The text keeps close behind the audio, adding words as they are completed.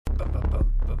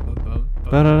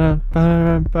I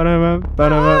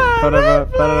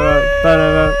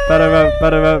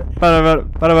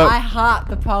heart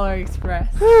the Polar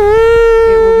Express. It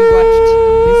will be watched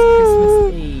this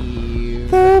Christmas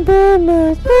Eve.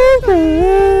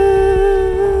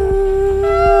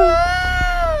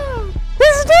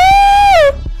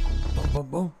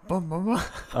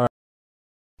 All right.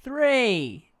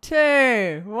 3,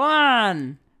 2,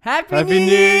 1. Happy Happy New New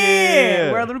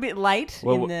Year! We're a little bit late.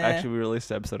 Well, actually, we released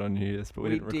the episode on New Year's, but we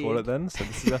didn't record it then. So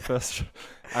this is our first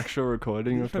actual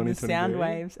recording of from the 2023. sound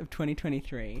waves of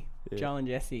 2023. Yeah. Joel and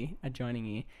Jesse are joining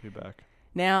you. You're back.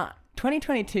 Now,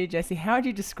 2022, Jesse, how would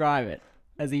you describe it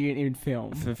as a unit in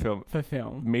film? For film. For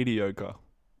film. Mediocre.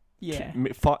 Yeah.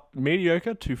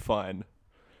 Mediocre to fine.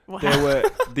 Wow. There were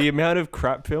the amount of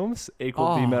crap films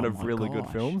equaled the amount of my really good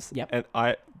gosh. films. Yep. And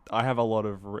I have a lot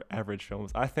of average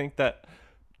films. I think that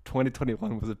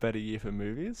 2021 was a better year for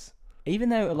movies. Even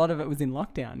though a lot of it was in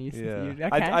lockdown. Yeah.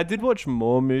 Okay. I did watch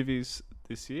more movies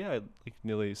this year. I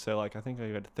think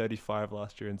I got 35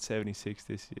 last year and 76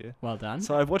 this year. Well done.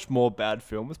 So I've watched more bad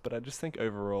films, but I just think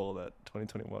overall that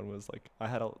 2021 was I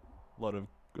had a lot of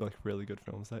really good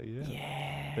films that year.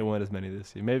 Yeah. There weren't as many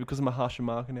this year. Maybe because I'm a harsher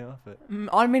marker now. But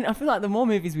I mean, I feel like the more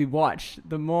movies we watch,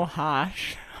 the more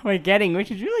harsh we're getting,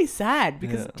 which is really sad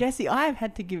because, Yeah. Jesse, I have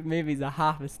had to give movies a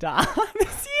half a star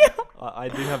this year. I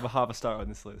do have a half a star on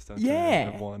this list. Don't Yeah.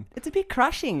 I have one. It's a bit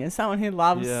crushing as someone who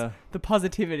loves Yeah. the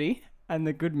positivity and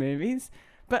the good movies.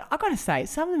 But I gotta say,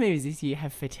 some of the movies this year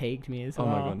have fatigued me as Oh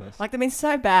well. my goodness. They've been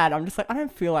so bad. I'm just I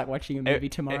don't feel like watching a movie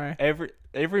tomorrow.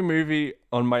 Every movie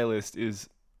on my list is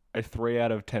a 3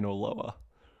 out of 10 or lower.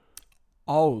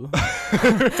 Oh.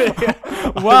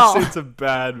 I've Well, seen some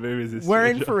bad movies this we're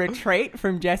year. in for a treat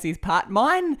from Jesse's part.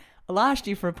 Mine, last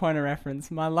year, for a point of reference,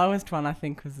 my lowest one, I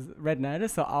think, was Red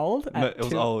Notice or Old. No, at it was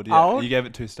two- old. Yeah, Old? you gave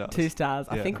it 2 stars. 2 stars.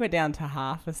 I Yeah. think we're down to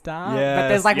half a star. But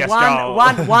Yes, there's yes,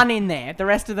 Joel. one in there. The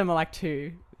rest of them are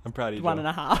 2, I'm proud of you.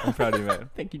 1.5. I'm proud of you, mate.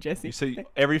 Thank you, Jesse. So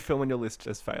every film on your list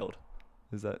has failed.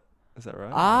 Is that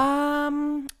right?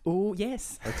 Oh,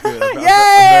 yes. That's good. Yay!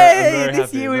 I'm very This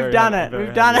happy, year I'm we've very done happy, it. I'm very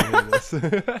We've done happy to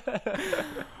hear this.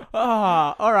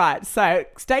 Oh, all right. So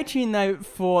stay tuned, though,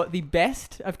 for the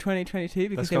best of 2022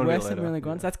 because That's there coming a were bit some later, really good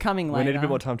yeah. ones. That's coming We later. need a bit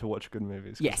more time to watch good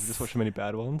movies. 'Cause Yes. We just watched so many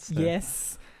bad ones. So.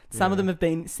 Yes. Some of Yeah. them have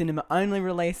been cinema-only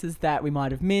releases that we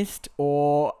might have missed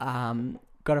or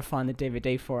got to find the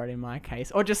DVD for it in my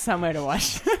case or just somewhere to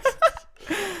watch.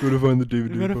 Gotta find the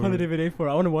DVD. Got to find the DVD for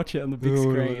it. I want to watch it on the big Oh,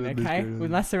 screen, the big okay? screen. With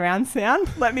my surround sound.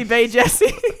 Let me be,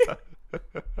 Jesse.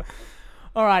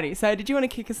 Alrighty. So did you want to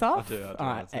kick us off? I do, All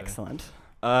right. I'd say. Excellent.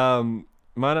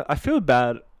 I feel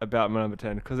bad about my number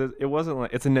 10 because it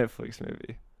wasn't it's a Netflix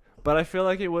movie, but I feel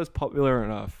like it was popular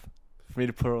enough for me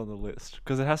to put it on the list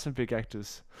because it has some big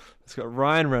actors. It's got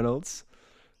Ryan Reynolds,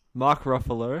 Mark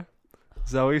Ruffalo,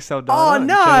 Zoe Saldana. Oh, and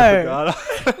no! Jennifer Garner.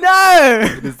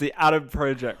 No! It is the Adam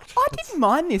Project. I didn't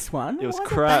mind this one. It was Why is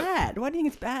crap. It bad? Why do you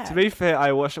think it's bad? To be fair,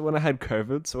 I watched it when I had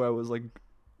COVID, so I was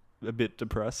a bit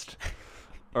depressed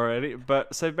already.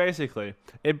 But so basically,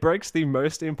 it breaks the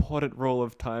most important rule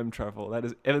of time travel that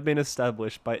has ever been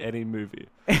established by any movie.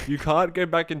 You can't go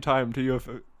back in time to your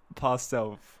past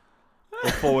self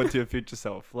or forward to your future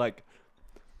self.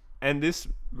 And this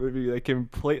movie, they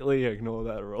completely ignore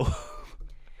that rule.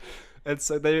 And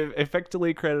so they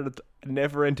effectively created a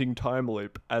never-ending time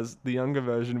loop, as the younger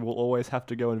version will always have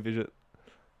to go and visit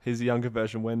his younger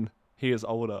version when he is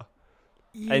older.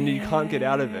 And you can't get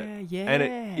out of it. Yeah.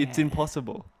 And it's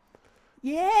impossible.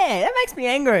 Yeah, that makes me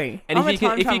angry. And I'm a if you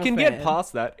time can travel get fan.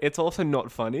 past that, it's also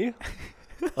not funny.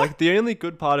 The only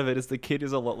good part of it is the kid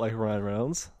is a lot like Ryan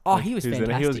Reynolds. Oh, he was who's in it.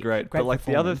 He was fantastic. great. Great But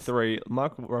the other performance. 3,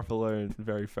 Mark Ruffalo,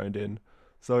 very phoned in.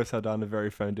 Zoe Saldana, very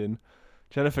phoned in.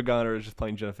 Jennifer Garner is just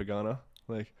playing Jennifer Garner.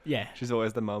 Yeah. She's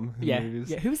always the mum in Yeah.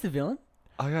 movies. Yeah. Who was the villain?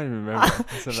 I can't even remember.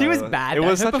 She was bad, It though.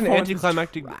 was Her such an performance was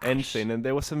anticlimactic trash. end scene, and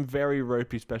there were some very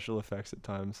ropey special effects at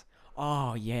times.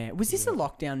 Oh, yeah. Was this a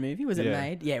lockdown movie? Was it Yeah.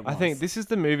 made? Yeah, it was. I think this is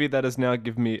the movie that has now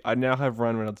given me. I now have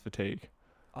Ryan Reynolds fatigue.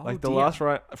 Oh, The dear. last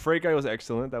Free Guy was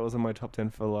excellent. That was in my top 10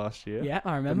 for last year. Yeah,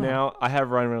 I But remember. now I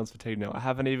have Ryan Reynolds fatigue now. I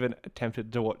haven't even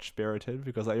attempted to watch Spirited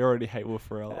because I already hate Will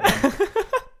Ferrell.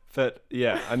 But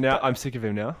yeah, and now I'm sick of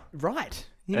him now. Right.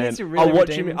 He And needs to really I'll watch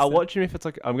redeem him. I'll himself. watch him if it's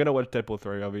I'm gonna watch Deadpool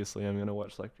 3. Obviously, I'm gonna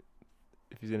watch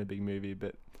if he's in a big movie.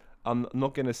 But I'm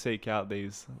not gonna seek out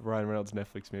these Ryan Reynolds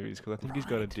Netflix movies because I think he's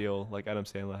got a Right. deal like Adam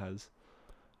Sandler has.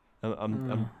 We're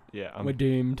I've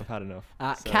doomed. had enough.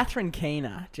 so. Catherine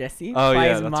Keener, Jesse, Oh yeah,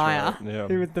 plays that's Maya, right. Yeah.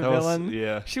 who was the That villain.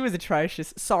 Yeah. She was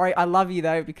atrocious. Sorry, I love you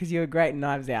though because you were great in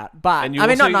Knives Out. But And you I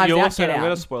mean, also, not Knives you Out. also, Get I'm Out.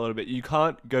 gonna spoil it a bit. You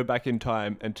can't go back in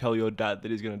time and tell your dad that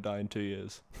he's gonna die in 2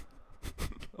 years.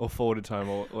 or Forward Time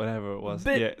or whatever it was.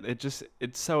 But- Yeah,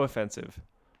 it's so offensive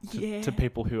Yeah. to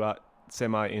people who are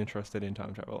semi-interested in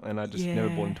time travel, and I just never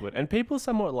bought Yeah. into it. And people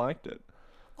somewhat liked it.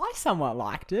 I somewhat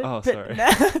liked it. Oh, but sorry.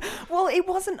 well, it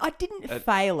wasn't. I didn't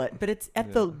fail it, but it's at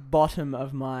Yeah. the bottom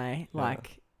of my Yeah.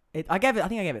 like. I think I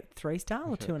gave it 3 stars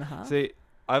or Okay. 2.5. See,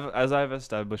 as I've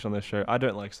established on this show, I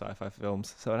don't like sci-fi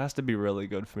films, so it has to be really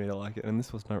good for me to like it. And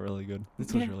this was not really good.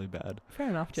 This was Yeah. really bad. Fair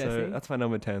enough, Jesse. So that's my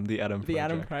number 10, The Adam the Project.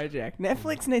 Adam Project.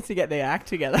 Netflix needs to get their act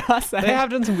together. I say. They have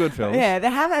done some good films. Yeah, they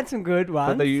have had some good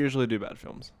ones. But they usually do bad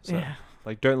films. So, yeah,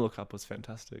 like, Don't Look Up was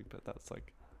fantastic, but that's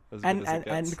like as and good as it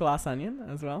gets. and Glass Onion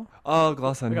as well. Oh,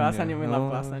 Glass Onion. Glass yeah. Onion, we love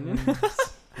Glass Onion.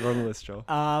 Wrong list, Joel.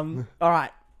 All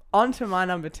right, on to my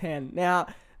number 10. Now,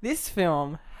 this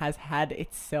film has had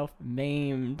itself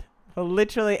memed for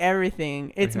literally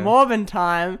everything. It's Okay. Morbin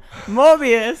time.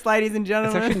 Morbius, ladies and It's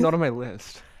gentlemen. actually not on my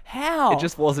list. How? It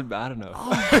just wasn't bad enough.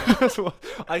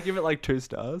 I give it like 2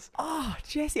 stars. Oh,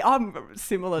 Jesse, I'm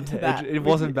similar to that. It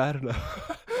wasn't bad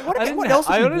enough. What, I didn't what ha- else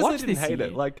have I you honestly watched didn't this hate year?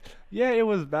 it. Like, yeah, it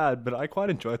was bad, but I quite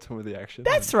enjoyed some of the action.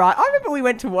 That's right. I remember we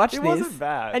went to watch It this. wasn't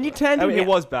bad. And you turned I mean, to me- it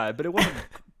was bad, but it wasn't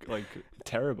like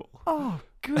terrible. Oh,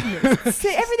 goodness. See,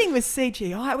 everything was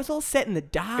CGI. It was all set in the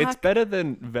dark. It's better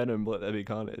than Venom, Let There Be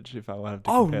Carnage, if I have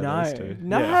to Oh, compare no. those two.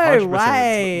 No yeah, 100%.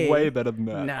 way. It's way better than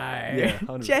that. No. Yeah,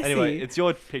 100%. Jesse. Anyway, it's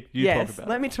your pick. You yes, talk about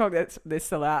let it. me talk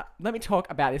this out. Let me talk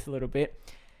about this a little bit.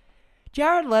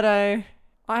 Jared Leto,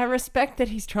 I respect that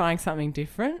he's trying something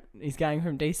different. He's going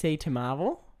from DC to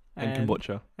Marvel. And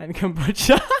kombucha. And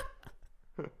kombucha.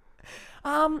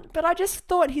 But I just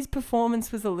thought his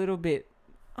performance was a little bit...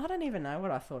 I don't even know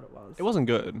what I thought it was. It wasn't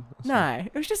good. No,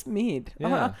 it was just mid.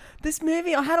 Yeah. This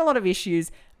movie, I had a lot of issues,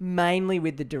 mainly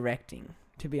with the directing,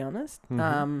 to be honest.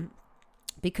 Mhm.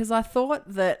 Because I thought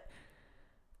that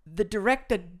the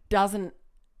director doesn't...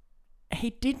 He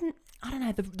didn't... I don't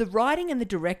know. The writing and the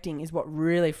directing is what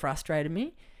really frustrated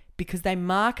me, because they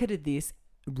marketed this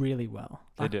really well.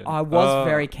 They did. I was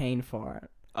very keen for it.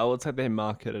 I would say they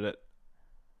marketed it,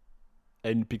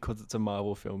 and because it's a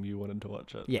Marvel film, you wanted to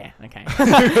watch it. Yeah, okay.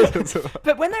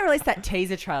 But when they released that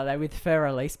teaser trailer with Fur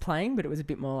Release playing, but it was a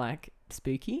bit more like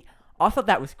spooky, I thought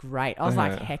that was great. I was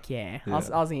like, Yeah. heck yeah. Yeah.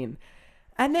 I was in.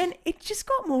 And then it just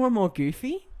got more and more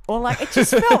goofy. Or like, it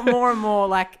just felt more and more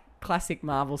like classic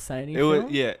Marvel Sony It was,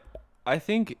 film. yeah. I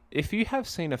think if you have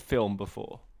seen a film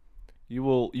before, you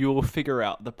will figure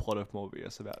out the plot of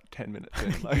Morbius about 10 minutes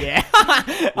in. Like, Yeah.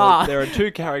 like, Ah, there are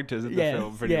 2 characters in the Yes,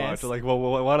 film, pretty yes. much. Like, well,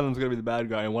 one of them's going to be the bad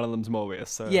guy, and one of them's Morbius.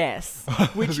 So yes.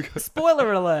 Which,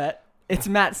 spoiler alert, it's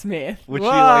Matt Smith. Which you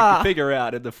Whoa. like figure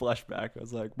out in the flashback. I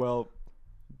was like, well,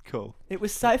 cool. It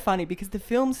was so funny because the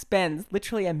film spends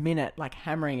literally a minute like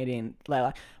hammering it in.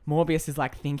 Like Morbius is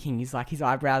like thinking, he's like, his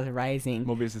eyebrows are raising.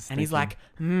 Morbius is And he's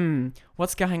thinking. like,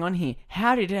 what's going on here?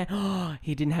 How did it? Oh,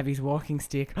 he didn't have his walking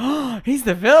stick. Oh, he's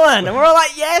the villain. And we're all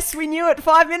like, yes, we knew it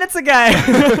 5 minutes ago.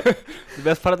 The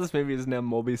best part of this movie is now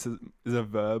Morbius is a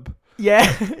verb.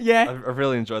 yeah, yeah. I've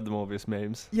really enjoyed the Morbius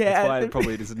memes. Yeah, That's why the- it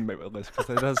probably didn't make my list, because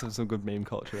it does have some good meme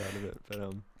culture out of it.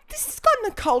 But This has gotten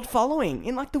a cult following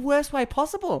in like the worst way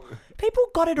possible. People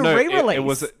got it a no, re-release. it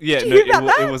was Did yeah, you no, hear about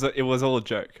that? it was all a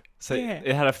joke. So Yeah.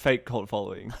 it had a fake cult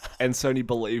following, and Sony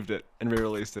believed it and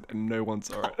re-released it, and no one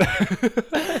saw it.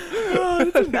 Oh,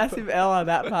 that's a massive L on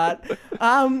that part.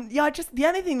 Yeah, just the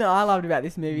only thing that I loved about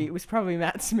this movie was probably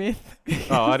Matt Smith.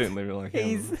 Oh, I didn't really like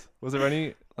He's- him. Was there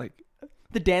any like?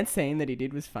 The dance scene that he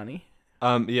did was funny.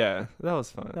 Yeah, that was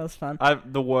fun. That was fun.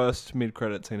 The worst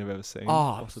mid-credit scene I've ever seen.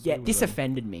 Oh, possibly, yeah, was, this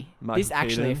offended me. Michael This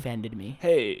actually Keaton. offended me.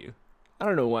 Hey, I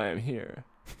don't know why I'm here,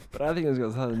 but I think it's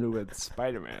got something to do with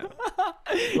Spider-Man.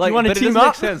 You wanna but it team doesn't up?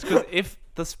 make sense, because if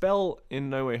the spell in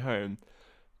No Way Home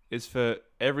is for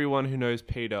everyone who knows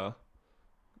Peter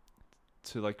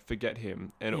to like forget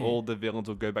him, and Yeah. all the villains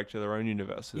will go back to their own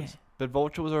universes. Yeah. But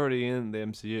Vulture was already in the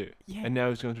MCU, Yeah. and now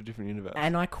he's going to a different universe.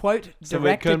 And I quote So it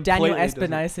director Daniel completely doesn't-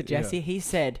 Espinosa, Jesse. yeah. He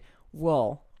said,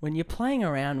 well, when you're playing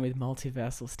around with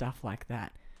multiversal stuff like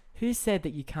that, who said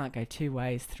that you can't go 2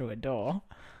 ways through a door?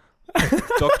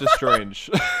 Doctor Strange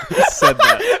said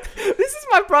that. This is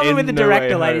my problem In with the No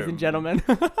director, Way ladies Home. and gentlemen.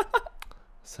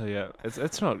 So yeah,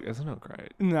 it's not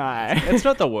great. No. It's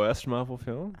not the worst Marvel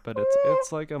film, but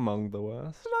it's like among the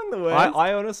worst. Among the worst.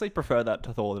 I honestly prefer that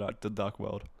to Thor: The Dark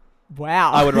World.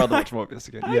 Wow. I would rather watch Morbius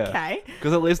again. Yeah, Okay.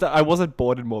 because at least I wasn't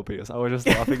bored in Morbius. I was just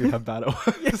laughing at how bad it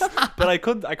was. But I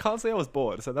can't say I was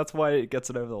bored, so that's why it gets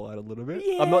it over the line a little bit.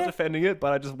 I'm not Yeah. defending it,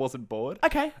 but I just wasn't bored.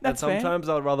 Okay, And that's fair. sometimes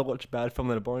I'd rather watch a bad film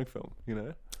than a boring film. You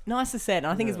know. Nice to say. And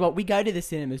I think it's Yeah. what we go to the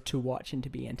cinemas to watch and to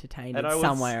be entertained And in I was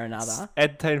some way or another.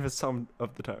 entertained for some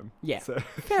of the time. Yeah. So.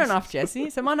 Fair enough, Jesse.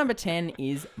 So my number 10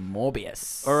 is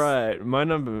Morbius. All right, my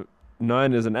number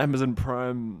 9 is an Amazon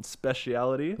Prime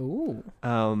speciality. Ooh.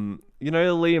 Liam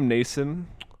Neeson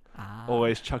Ah.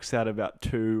 always chucks out about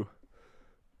 2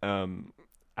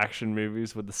 action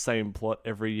movies with the same plot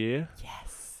every year.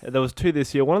 Yes. There was 2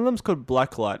 this year. One of them's called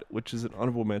Blacklight, which is an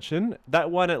honorable mention. That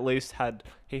one at least had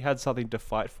something to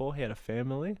fight for. He had a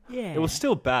family. Yeah. It was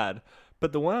still bad,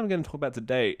 but the one I'm going to talk about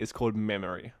today is called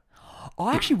Memory.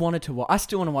 I actually wanted to watch. I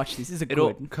still want to watch this. This is a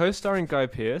good. Co-starring Guy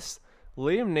Pearce.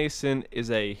 Liam Neeson is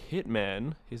a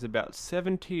hitman. He's about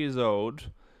 70 years old,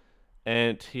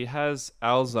 and he has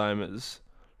Alzheimer's,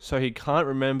 so he can't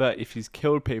remember if he's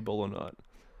killed people or not,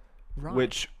 Right.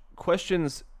 which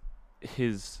questions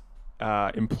his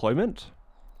employment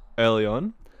early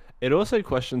on. It also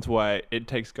questions why it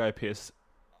takes Guy Pearce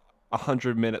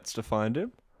 100 minutes to find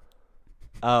him,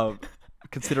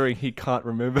 considering he can't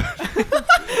remember.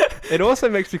 It also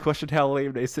makes me question how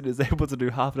Liam Neeson is able to do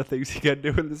half the things he can do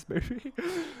in this movie.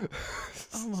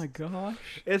 Oh my gosh.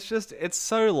 It's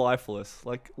so lifeless.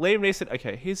 Like, Liam Neeson,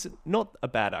 okay, he's not a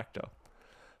bad actor,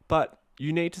 but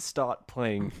you need to start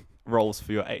playing roles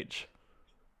for your age.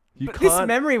 You But can't this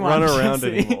memory one, run around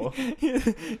Jesse, anymore.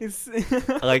 it's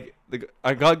Like,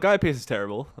 Guy Pearce is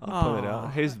terrible. I'll point it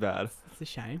out. He's bad. it's a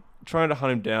shame. Trying to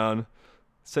hunt him down.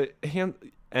 So he's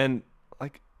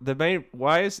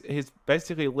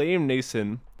basically Liam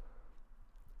Neeson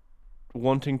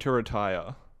wanting to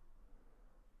retire.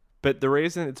 But the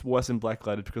reason it's worse in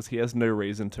Blacklight is because he has no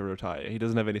reason to retire. He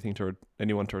doesn't have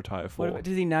anyone to retire for.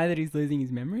 Does he know that he's losing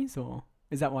his memories, or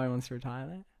is that why he wants to retire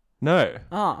there? No.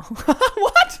 Oh,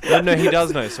 what? No, he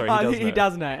does know. Sorry, He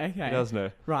does know. Okay. He does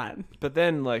know. Right. But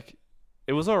then, like,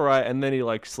 it was alright, and then he,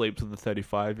 like, sleeps with a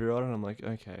 35-year-old, and I'm like,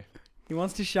 okay. He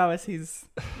wants to show us he's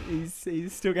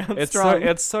still going It's strong.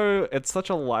 it's such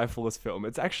a lifeless film.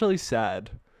 It's actually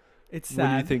sad. It's When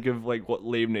you sad. think of, like, what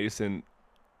Liam Neeson,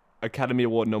 Academy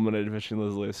Award nominated for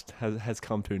Schindler's List, has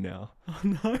come to now. Oh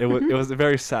no. It was a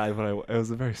very sad it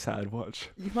was a very sad watch.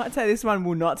 You might say this one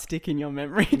will not stick in your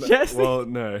memory, Jesse. Well,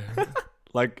 no.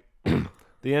 Like,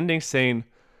 the ending scene,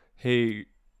 he's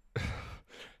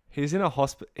in a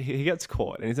hospital. He gets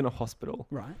caught and he's in a hospital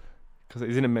Right. because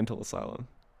he's in a mental asylum,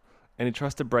 and he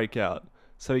tries to break out.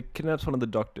 So he kidnaps one of the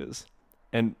doctors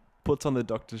and puts on the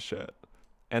doctor's shirt,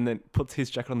 and then puts his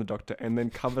jacket on the doctor, and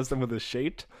then covers them with a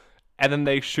sheet, and then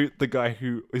they shoot the guy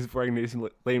who is wearing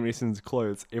Liam Neeson's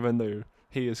clothes, even though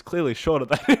he is clearly shorter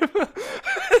than him.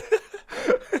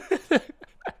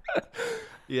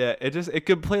 Yeah, it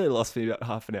completely lost me about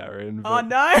half an hour in. Oh but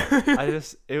no. I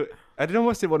didn't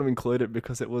almost want to include it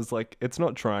because it was like, it's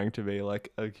not trying to be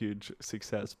like a huge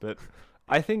success, but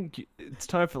I think it's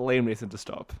time for Liam Neeson to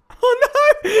stop. Oh no.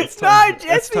 It's time, Jesse.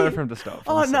 It's time for him to stop.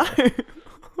 Oh I'm no. sorry.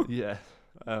 Yeah.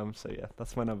 So yeah,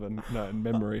 that's my number 9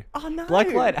 memory. Oh no.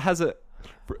 Blacklight has a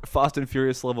Fast and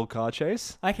Furious level car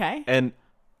chase Okay. and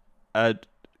a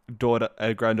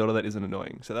granddaughter that isn't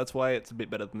annoying. So that's why it's a bit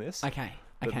better than this. Okay.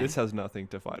 But Okay. this has nothing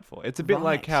to fight for. It's a bit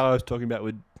like Right. how I was talking about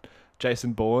with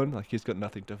Jason Bourne. Like, he's got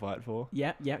nothing to fight for.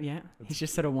 Yeah. He's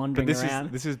just sort of But wandering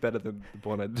around. this is better than the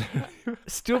Bourne I did.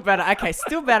 Still better. Okay,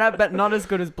 still better, but not as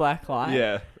good as Blacklight.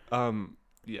 Yeah.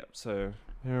 Yeah. So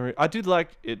I did like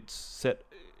it.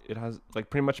 It has,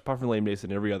 like, pretty much apart from Liam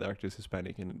Neeson, every other actor is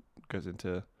Hispanic, and it goes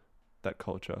into that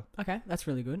culture, Okay, that's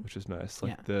really good. which is nice.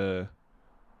 Like Yeah.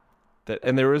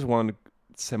 and there is one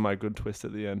semi good twist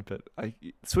at the end, but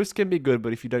twists can be good,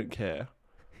 but if you don't care,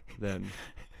 then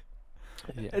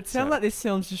yeah, It sounds like this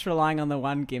film's just relying on the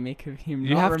one gimmick of him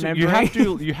you not have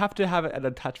remembering. you have to have an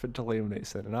attachment to Liam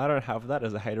Neeson, and I don't have that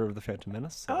as a hater of the Phantom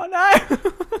Menace. So. Oh no.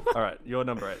 All right, your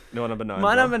number 8. No, number 9.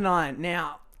 My bro. number 9.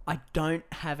 Now, I don't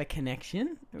have a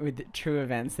connection with the true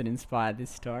events that inspired this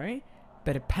story,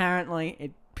 but apparently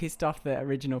it pissed off the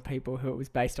original people who it was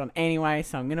based on anyway,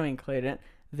 so I'm going to include it.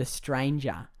 The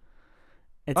Stranger.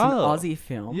 It's an Oh, Aussie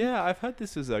film. Yeah, I've heard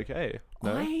this is okay.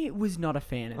 No? I was not a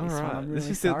fan of this one. I'm really this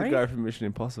is sorry. the guy from Mission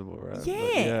Impossible, right? But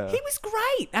Yeah, he was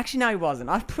great. Actually, no, he wasn't.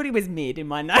 I put he was mid in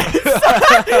my notes.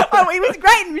 Oh, he was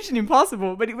great in Mission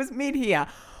Impossible, but he was mid here.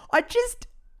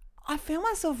 I found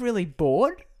myself really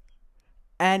bored,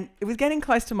 and it was getting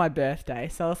close to my birthday,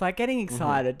 so I was like getting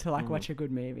excited to watch a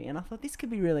good movie, and I thought this could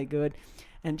be really good.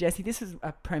 And Jesse, this is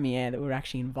a premiere that we were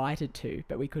actually invited to,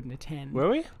 but we couldn't attend. Were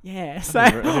we? Yeah, so I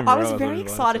didn't I was realise I very was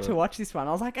excited invited to to it. watch this one.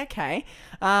 I was like, okay,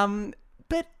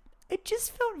 but it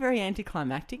just felt very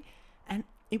anticlimactic, and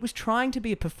it was trying to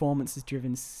be a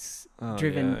performances-driven, Oh,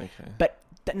 driven, yeah, okay. but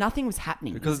nothing was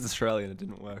happening. Because it's Australian, it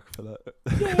didn't work for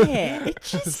that. Yeah, it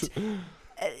just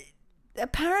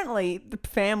apparently the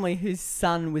family whose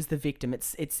son was the victim.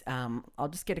 It's I'll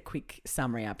just get a quick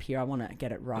summary up here. I want to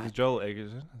get it Is right. it Joel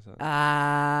Egerton? Is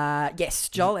that- Yes,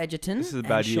 Joel Edgerton. This is a and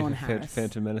bad year Sean for Harris.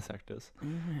 Phantom Menace actors.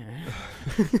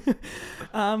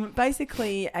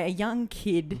 Basically, a young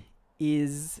kid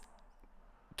is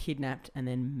kidnapped and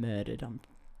then murdered. I'm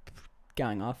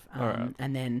going off. Alright.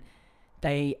 And then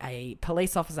a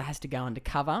police officer has to go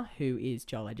undercover, who is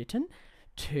Joel Edgerton,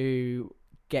 to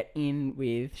get in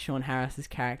with Sean Harris's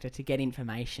character to get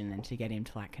information and to get him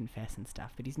to like confess and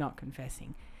stuff. But he's not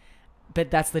confessing.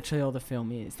 But that's literally all the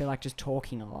film is. They're like just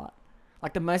talking a lot.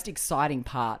 Like the most exciting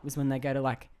part was when they go to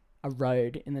like a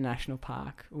road in the national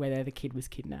park where the kid was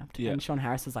kidnapped. Yeah. And Sean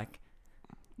Harris was like,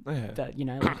 Yeah. that, you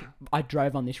know, like, I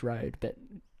drove on this road, but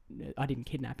I didn't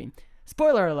kidnap him.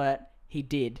 Spoiler alert, he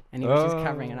did, and he was just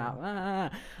covering it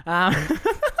up.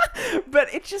 But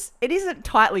it isn't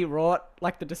tightly wrought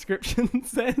like the description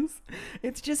says.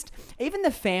 It's just, even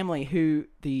the family who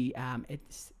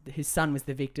his son was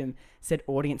the victim said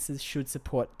audiences should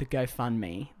support the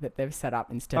GoFundMe that they've set up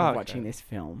instead of watching this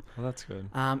film. Well, that's good.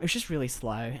 It was just really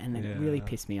slow, and it really Yeah.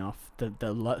 pissed me off.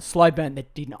 The slow burn that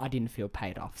I didn't feel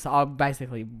paid off. So I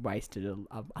basically wasted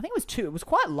I think it was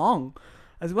quite long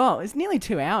as well. It's nearly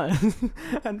 2 hours,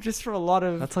 and just for a lot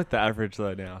of. That's like the average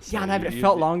though now. So Yeah, I know, but it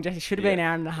felt long. It should have been an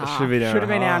hour and a half. should be an hour Should have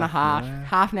been an hour and a half. yeah.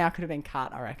 Half an hour could have been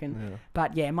cut, I reckon. Yeah.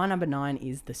 But yeah, my number 9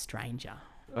 is The Stranger.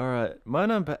 All right, my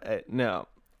number 8. Now,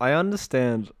 I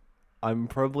understand I'm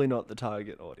probably not the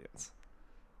target audience.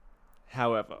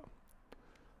 However,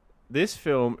 this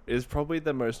film is probably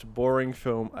the most boring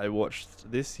film I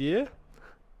watched this year,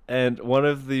 and one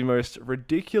of the most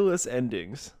ridiculous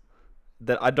endings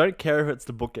that I don't care if it's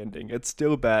the book ending. It's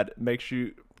still bad. Makes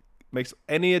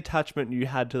any attachment you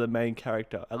had to the main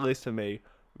character, at least for me,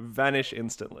 vanish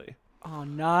instantly. Oh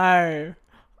no!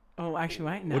 Oh, actually,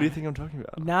 wait. No. What do you think I'm talking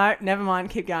about? No, never mind.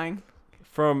 Keep going.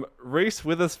 From Reese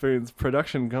Witherspoon's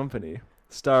production company,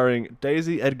 starring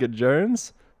Daisy Edgar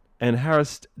Jones and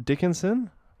Harris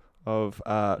Dickinson of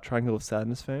Triangle of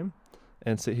Sadness fame,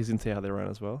 and he's in See How They Run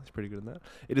as well. He's pretty good in that.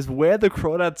 It is Where the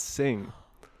Crawdads Sing.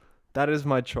 That is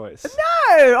my choice.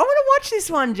 No, I want to watch this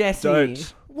one, Jesse.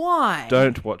 Don't. Why?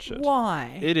 Don't watch it.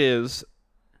 Why? It is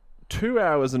 2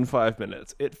 hours and 5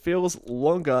 minutes. It feels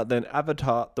longer than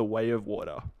Avatar: The Way of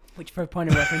Water. Which, for a point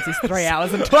of reference, is 3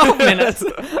 hours and 12 minutes.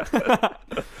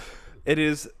 It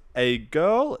is a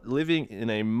girl living in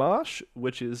a marsh,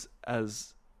 which is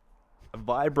as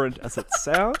vibrant as it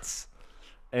sounds,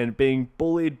 and being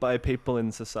bullied by people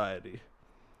in society.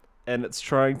 And it's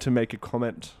trying to make a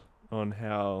comment on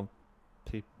how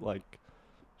people, like,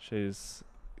 she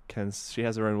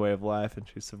has her own way of life and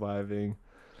she's surviving.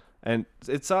 And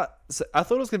I thought it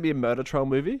was going to be a murder trial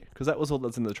movie, because that was all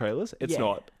that's in the trailers. It's Yeah.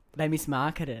 not. They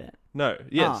mismarketed it. No,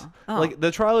 yes. Oh. Like, the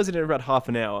trial is in about half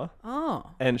an hour, Oh.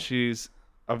 and she's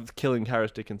of killing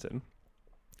Harris Dickinson.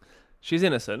 She's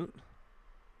innocent,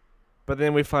 but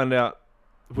then we find out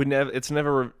and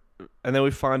then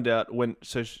we find out when.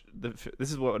 This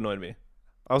is what annoyed me.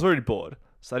 I was already bored,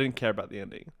 so I didn't care about the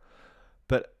ending.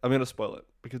 But I'm gonna spoil it,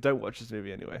 because don't watch this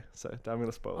movie anyway. So I'm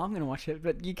gonna spoil it. I'm going to watch it,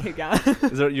 but you keep going.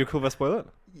 You cool if I spoil it?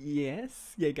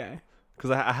 Yes. Yeah, go.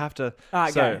 Because I have to. All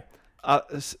right, So go.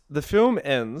 the film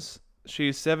ends.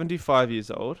 She's 75 years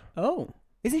old. Oh.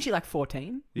 Isn't she like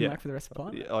 14? Yeah. Like for the rest of the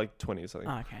plot? Yeah, like 20 or something.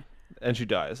 Oh, okay. And she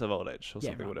dies of old age or Yeah,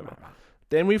 something, right, whatever. right.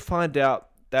 Then we find out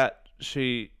that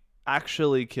she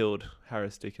actually killed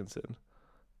Harris Dickinson,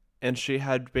 and she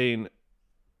had been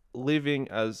living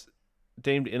as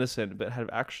deemed innocent, but had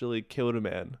actually killed a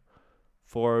man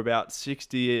for about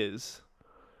 60 years.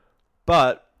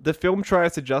 But the film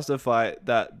tries to justify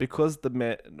that because the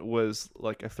man was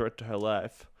like a threat to her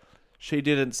life, she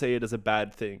didn't see it as a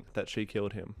bad thing that she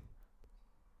killed him.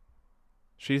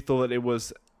 She thought it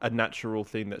was a natural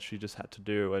thing that she just had to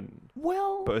do, and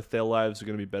Well, both their lives are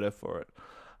going to be better for it.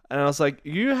 And I was like,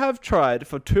 you have tried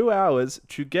for 2 hours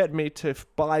to get me to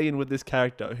buy in with this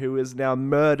character who has now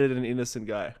murdered an innocent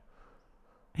guy.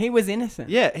 he was innocent.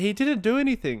 Yeah, he didn't do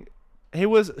anything. He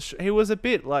was a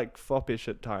bit like foppish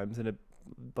at times, and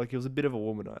he was a bit of a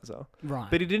womanizer.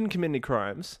 Right. But he didn't commit any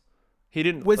crimes. He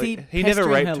didn't. was like, he never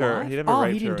pestering raped her her. life? He never oh,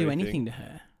 raped he didn't her or do anything. anything to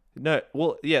her. No,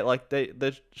 well, yeah, like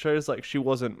the shows like she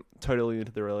wasn't totally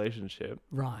into the relationship,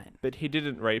 Right. but he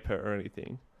didn't rape her or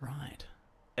anything. Right.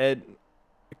 And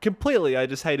completely, I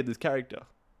just hated this character.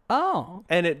 Oh.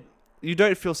 And you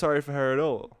don't feel sorry for her at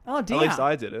all. Oh, dear. At least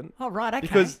I didn't. Oh, right. Okay.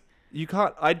 Because you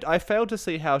can't. I failed to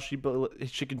see how she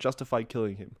can justify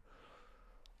killing him,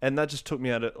 and that just took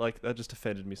me out of that. Just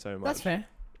offended me so much. that's fair.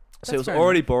 So it was fair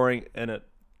already boring and a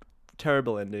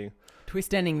terrible ending.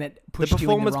 Twist ending that The pushed you in the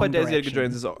performance wrong by Daisy Edgar direction.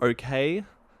 Jones is okay,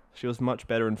 She was much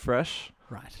better in Fresh,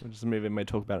 Right. which is a movie I may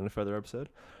talk about in a further episode.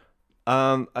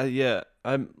 Yeah.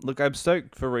 I'm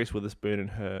stoked for Reese Witherspoon and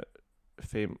her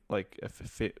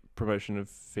promotion of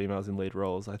females in lead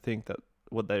roles. I think that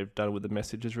what they've done with the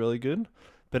message is really good,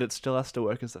 but it still has to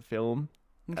work as a film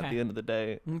at the end of the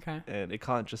day. Okay. And it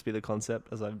can't just be the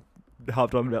concept, as I've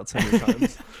harped on about so many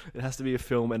times. It has to be a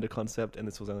film and a concept, and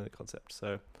this was only a concept.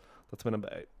 So that's my number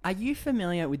 8. Are you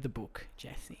familiar with the book,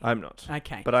 Jesse? I'm not.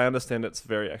 Okay. But I understand it's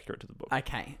very accurate to the book,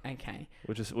 Okay.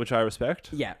 which I respect.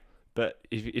 Yeah. But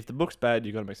if the book's bad,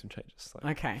 you got to make some changes.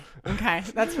 Like, Okay.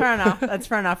 That's fair enough. That's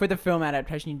fair enough. With a film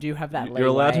adaptation, you do have that you're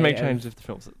allowed to leeway make of- changes if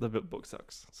the book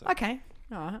sucks. So. Okay.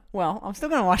 All right. Well, I'm still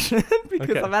going to watch it because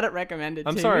Okay. I've had it recommended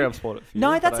I'm to sorry me. I've spoiled it for you.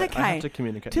 No, but that's I okay. have to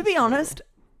communicate. To this be people. honest,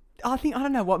 I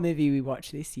don't know what movie we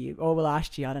watched this year or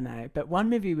last year, I don't know. But one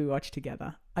movie we watched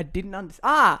together, I didn't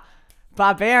understand.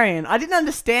 Barbarian. I didn't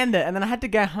understand it, and then I had to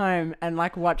go home and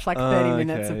watch 30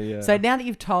 minutes. yeah. So now that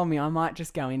you've told me, I might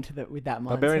just go into with that mindset.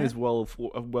 Barbarian is well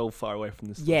far away from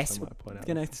this. Yes, list, I we're might point out.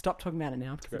 going to stop talking about it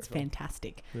now because Great it's film.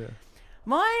 fantastic. Yeah.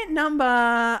 My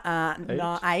number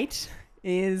 8? 8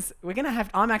 is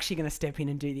I'm actually going to step in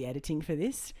and do the editing for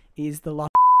this. Is the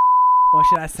Lost, or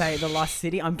should I say the Lost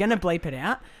City? I'm going to bleep it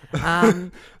out.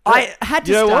 I had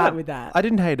to You know start what? with that. I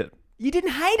didn't hate it. You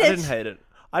didn't hate it. I didn't hate it.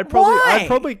 I'd Why?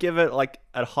 probably give it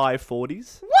at high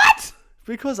 40s What?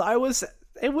 because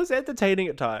it was entertaining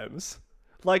at times.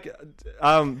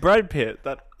 Brad Pitt,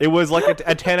 that it was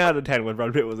a 10 out of 10 when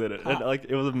Brad Pitt was in it. And,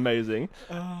 it was amazing.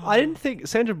 I didn't think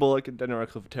Sandra Bullock and Daniel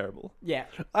Radcliffe were terrible. Yeah.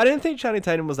 I didn't think Channing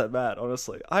Tatum was that bad,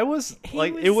 honestly. I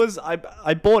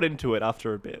bought into it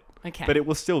after a bit. Okay. But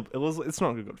it's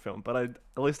not a good film, but at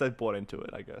least I bought into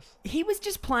it, I guess. He was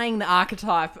just playing the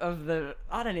archetype of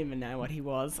I don't even know what he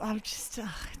was.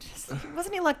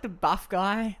 Wasn't he like the buff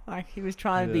guy? He was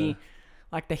trying to be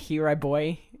like the hero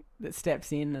boy that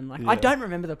steps in and I Yeah. don't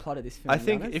remember the plot of this film. I to be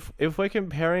think honest. if we're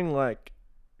comparing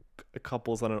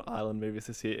couples on an island movies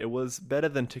this year, it was better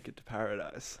than Ticket to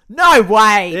Paradise. No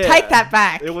way! Yeah. Take that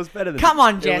back. It was better than. Come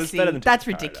on, it was Jesse. better than That's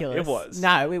Ticket to ridiculous. Paradise. It was.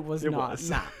 No, it was It not. was.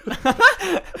 Nah.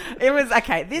 It was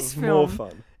okay. This It was more film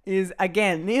fun. is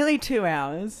again nearly 2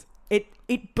 hours.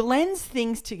 It blends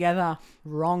things together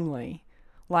wrongly.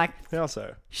 How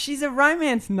so? She's a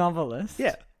romance novelist.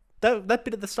 Yeah. That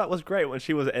bit at the start was great when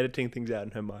she was editing things out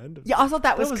in her mind. Yeah, I thought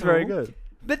that was cool. cool. Very good.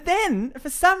 But then, for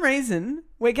some reason,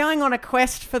 we're going on a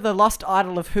quest for the lost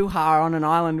idol of Hoo-Ha on an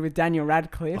island with Daniel Oh,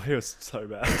 Radcliffe. he was so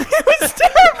bad. It was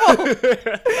terrible.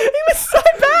 He was so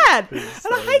bad. He was And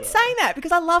so I hate bad. saying that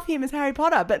because I love him as Harry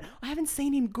Potter, but I haven't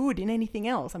seen him good in anything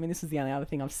else. I mean, this is the only other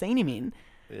thing I've seen him in.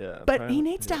 Yeah. But he apparently-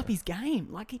 needs to up his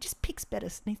game. He just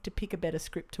needs to pick a better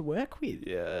script to work with.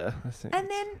 Yeah. I think. And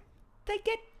then they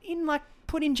get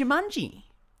put in Jumanji.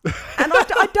 And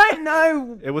I don't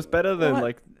know. It was better than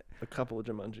What? a couple of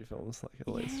Jumanji films, at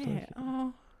least. Yeah.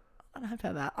 Oh, I don't know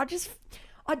about that.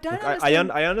 I don't Look,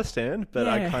 understand. I understand, but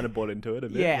I Yeah. kind of bought into it a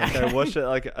bit. Yeah. I watched it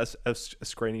a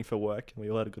screening for work, and we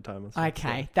all had a good time. And stuff,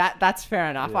 Okay, that's fair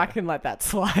enough. I Yeah. can let that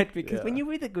slide because when Yeah. you're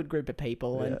with a good group of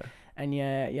people So, and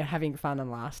you're having fun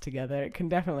and laughs together, it can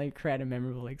definitely create a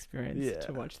memorable experience Yeah.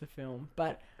 to watch the film.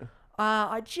 But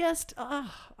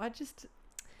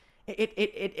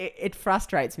it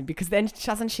frustrates me because then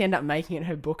doesn't she end up making it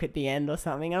her book at the end or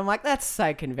something? And I'm like, that's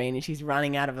so convenient. She's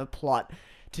running out of a plot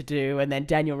to do, and then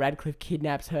Daniel Radcliffe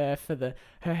kidnaps her for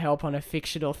her help on a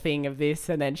fictional thing of this,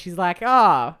 and then she's like,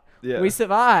 we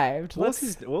survived. What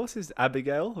was his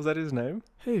Abigail? Was that his name?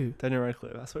 Who? Daniel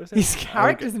Radcliffe. That's what his name. His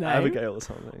character's name? Abigail or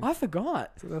something. I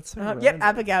forgot. So that's so Yep, random.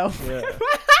 Abigail.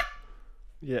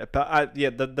 Yeah. Yeah,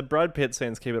 but the Brad Pitt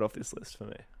scenes keep it off this list for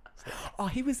me. Oh,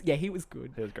 he was good. It was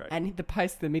great. And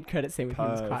the mid-credit scene with him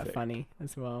was quite Perfect. funny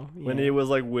as well. When yeah. he was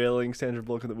wheeling Sandra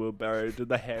Bullock in the wheelbarrow, did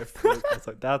the hair flip. I was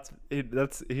like,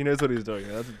 he knows what he's doing.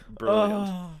 That's brilliant.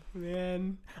 Oh,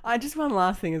 man. Just one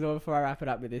last thing as well before I wrap it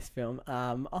up with this film.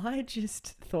 I just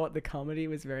thought the comedy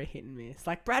was very hit and miss.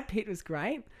 Brad Pitt was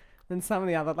great, then some of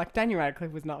the other, Daniel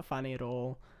Radcliffe was not funny at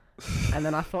all. And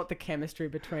then I thought the chemistry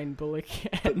between Bullock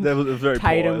and That was very poor.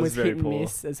 Tatum It was very hit and poor.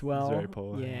 miss as well. very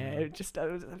poor, Yeah, yeah.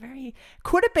 it was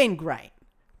could have been great,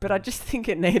 but I just think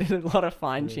it needed a lot of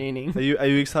fine tuning. Are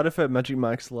you excited for Magic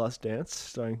Mike's Last Dance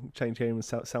starring Channing Tatum and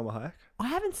Salma Hayek? I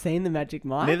haven't seen the Magic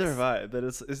Mike. Neither have I, but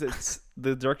it's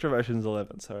the director of Ocean's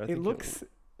 11, so I think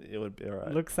it would be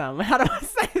alright. Looks how do I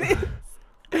say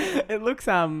this? It looks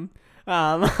I'm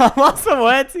lost for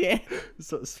words here.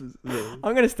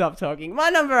 I'm gonna stop talking. My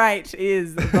number 8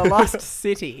 is The Lost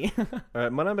City.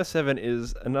 Alright, my number 7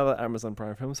 is another Amazon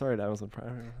Prime film. Sorry to Amazon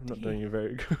Prime. I'm not doing a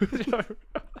very good job.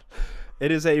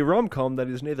 It is a rom-com that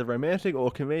is neither romantic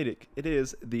or comedic. It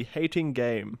is The Hating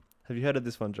Game. Have you heard of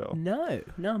this one, Joel? No,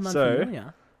 I'm So-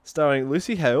 unfamiliar. Starring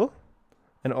Lucy Hale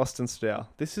and Austin Stow.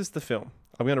 This is the film.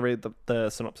 I'm going to read the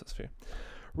synopsis for you.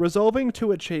 Resolving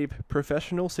to achieve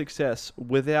professional success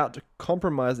without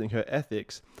compromising her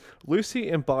ethics, Lucy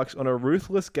embarks on a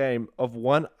ruthless game of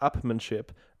one-upmanship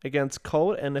against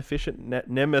cold and efficient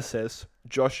nemesis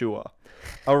Joshua,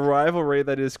 a rivalry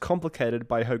that is complicated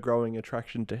by her growing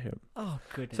attraction to him. Oh,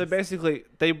 goodness. So basically,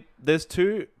 there's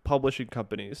two publishing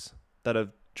companies that have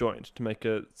joined to make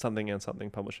a something and something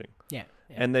publishing. Yeah.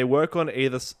 And they work on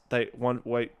either. They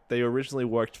originally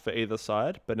worked for either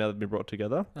side, but now they've been brought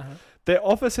together. Uh-huh. Their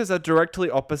offices are directly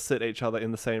opposite each other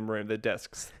in the same room. Their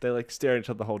desks. They like stare at each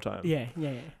other the whole time. Yeah.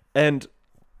 And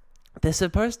they're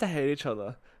supposed to hate each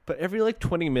other, but every like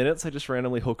 20 minutes they just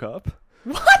randomly hook up.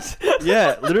 What?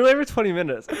 Yeah, literally every 20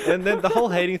 minutes. And then the whole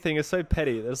hating thing is so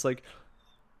petty. There's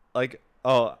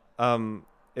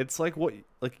it's like what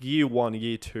year 1,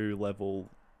 year 2 level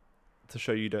to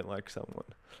show you don't like someone.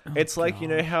 Oh, It's like, you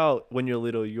know God. how when you're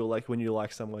little, you'll like, when you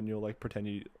like someone, you'll like pretend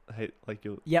you hate, like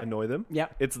you'll Yep. annoy them.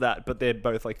 Yep. It's that, but they're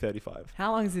both like 35.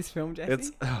 How long is this film, Jesse?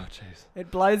 It's, oh jeez.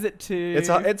 It blows it to...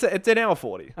 It's an hour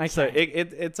 40. So Okay.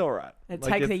 it's all right. It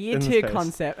Like, takes a it's year in the 2 space.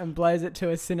 concept and blows it to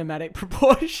a cinematic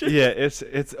proportion. Yeah, it's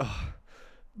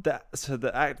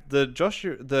the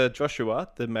Joshua,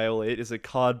 the male lead, is a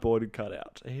cardboard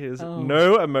cutout. He has Oh.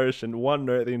 no emotion, one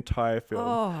note the entire film.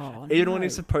 Oh, Even when no.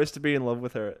 he's supposed to be in love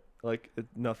with her,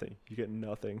 nothing. You get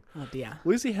nothing. Oh, dear.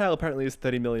 Lucy Hale apparently has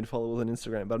 30 million followers on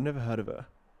Instagram, but I've never heard of her.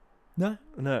 No.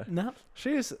 No.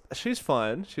 She's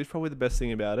fine. She's probably the best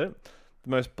thing about it. The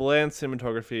most bland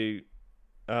cinematography,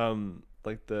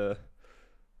 like the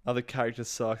other characters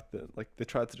suck. They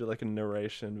tried to do like a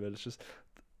narration, but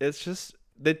it's just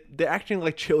they're acting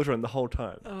like children the whole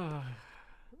time. Oh.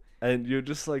 And you're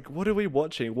just like, what are we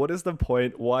watching? What is the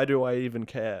point? Why do I even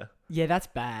care? Yeah, that's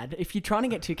bad. If you're trying to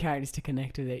get two characters to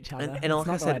connect with each other, And like I it's not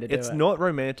the way said, to do it's it. not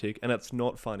romantic and it's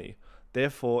not funny.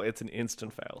 Therefore, it's an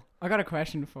instant fail. I got a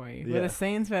question for you. Were Yeah. the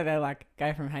scenes where they like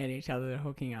go from hating each other to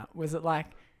hooking up? Was it like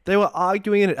They were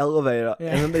arguing in an elevator,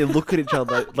 Yeah. and then they look at each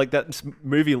other like that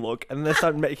movie look, and then they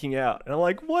start making out. And I'm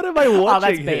like, what am I watching oh,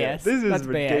 that's here? BS. This is that's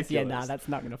ridiculous. BS. Yeah, nah, that's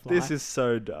not gonna fly. This is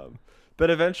so dumb. But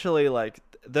eventually, like,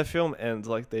 the film ends,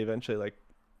 like, they eventually, like,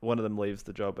 one of them leaves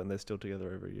the job and they're still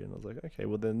together over a year. And I was like, okay,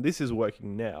 well, then this is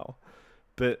working now.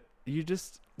 But you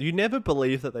never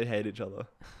believe that they hate each other.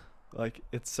 Like,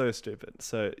 it's so stupid.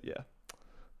 So, yeah.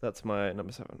 That's my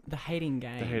number 7. The hating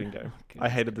game. The hating game. Oh, I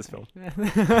hated this film.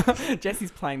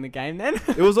 Jesse's playing the game then.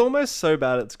 It was almost so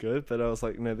bad it's good, but I was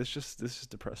like, no, this just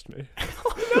depressed me.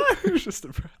 Oh It was just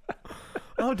depressed.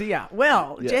 Oh dear.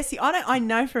 Well, Yeah. Jesse, I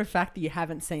know for a fact that you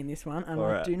haven't seen this one, and I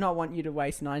Alright. do not want you to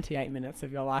waste 98 minutes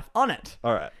of your life on it.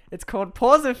 All right. It's called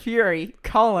Paws of Fury: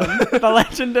 The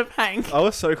Legend of Hank. I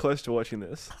was so close to watching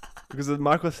this because of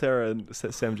Michael Cera and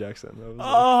Sam Jackson. I was like,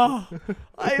 Oh,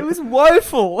 it was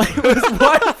woeful. It was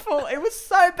woeful. It was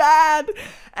so bad.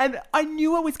 And I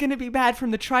knew it was going to be bad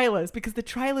from the trailers because the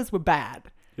trailers were bad.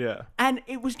 yeah. And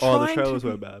it was Oh, trying the trailers to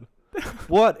were bad.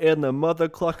 What in the mother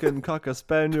clucking cocker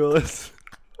spaniel is?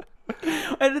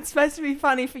 And it's supposed to be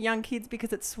funny for young kids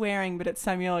because it's swearing, but it's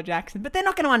Samuel L. Jackson. But they're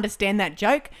not going to understand that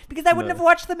joke because they wouldn't No. have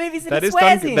watched the movies that, That he is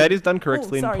swears done. in. That is done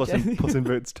correctly sorry, in Jesse. Puss in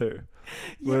Boots too,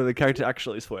 Yeah. where the character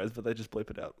actually swears, but they just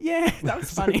bleep it out. Yeah, that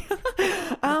was funny.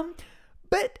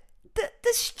 But the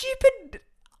stupid...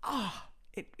 Oh,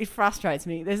 it frustrates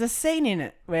me. There's a scene in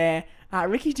it where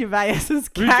Ricky Gervais's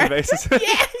character... Gervais.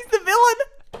 Yeah, he's the villain.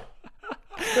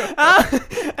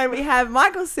 And we have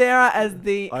Michael Cera as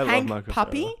the I love Hank Michael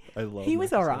puppy. Cera. I love He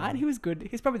was Michael alright. Cera. He was good.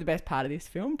 He's probably the best part of this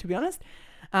film, to be honest.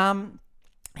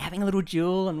 Having a little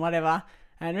duel and whatever.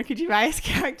 And Ricky Gervais'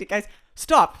 character goes,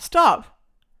 Stop.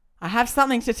 I have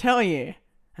something to tell you.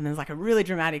 And there's like a really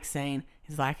dramatic scene.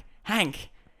 He's like, Hank.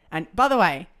 And by the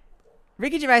way,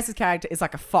 Ricky Gervais' character is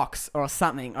like a fox or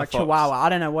something. Or A fox. chihuahua. I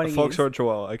don't know what A he fox is. or a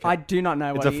chihuahua? Okay. I do not know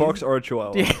it's what a he fox is. or a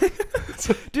chihuahua. Yeah.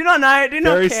 Do not know. Do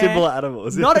not Very care. similar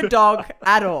animals. Not a dog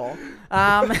at all.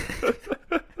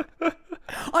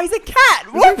 Oh, he's a cat.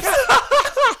 Whoops.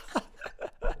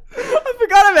 I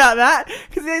forgot about that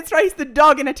because he's the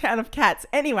dog in a town of cats.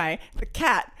 Anyway, the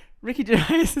cat, Ricky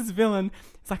Gervais' villain,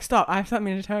 is like, stop, I have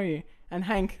something to tell you. And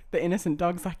Hank, the innocent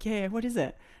dog's like, yeah, what is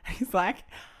it? And he's like,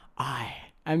 I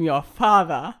am your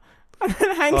father. And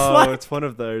then Hank's Oh, like, it's one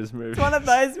of those movies. it's one of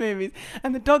those movies.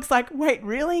 And the dog's like, wait,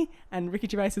 really? And Ricky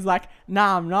Gervais is like,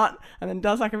 nah, I'm not. And then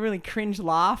does like a really cringe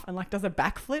laugh and like does a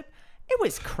backflip. It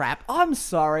was crap. I'm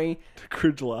sorry.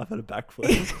 Cringe laugh at a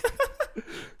backflip.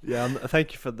 Yeah,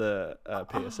 thank you for the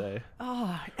PSA.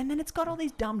 Oh, and then it's got all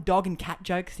these dumb dog and cat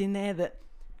jokes in there that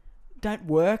don't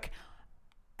work.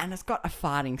 And it's got a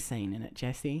farting scene in it,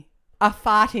 Jesse. a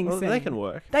farting Well, scene. they can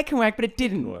work. They can work, but it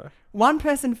didn't. Can work. One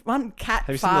cat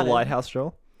Have you farted. seen The Lighthouse,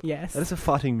 Joel? Yes. That is a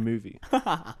farting movie.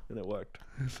 And it worked.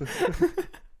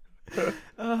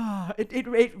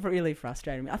 It really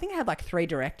frustrated me. I think it had like 3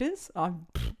 directors.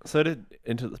 So did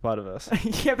Into the Spider-Verse.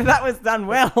 Yeah, but that was done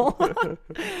well.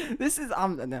 This is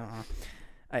no.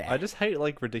 Oh, yeah. I just hate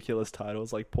like ridiculous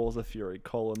titles like Paws of Fury,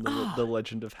 The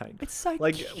Legend of Hank. It's so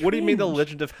like, what do you mean The cringe.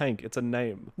 Legend of Hank? It's a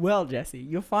name. Well, Jesse,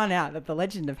 you'll find out that the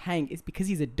Legend of Hank is because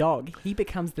he's a dog. He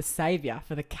becomes the savior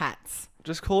for the cats.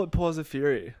 Just call it Paws of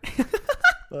Fury.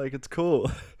 Like, it's cool.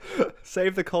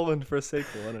 Save the colon for a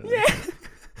sequel. I don't know. Yeah.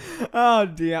 Oh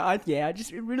dear.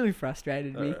 It really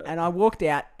frustrated me, and I walked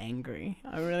out angry.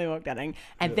 I really walked out angry.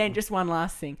 And then just one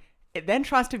last thing. It then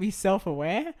tries to be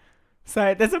self-aware.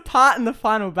 So there's a part in the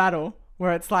final battle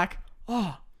where it's like,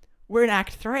 oh, we're in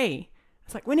Act 3.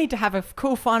 It's like, we need to have a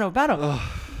cool final battle.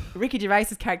 Ricky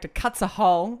Gervais's character cuts a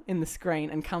hole in the screen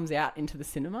and comes out into the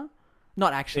cinema.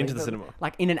 Not actually. Into the but cinema.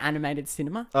 Like in an animated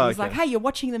cinema. Oh, He's like, okay. hey, you're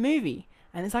watching the movie.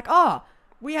 And it's like, oh,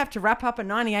 we have to wrap up a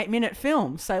 98-minute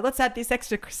film. So let's add this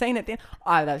extra scene at the end.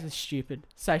 Oh, that was stupid.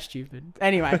 So stupid.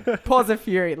 Anyway, Paws of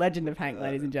Fury, Legend of Hank,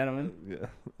 ladies and gentlemen. Yeah.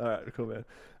 All right, cool, man.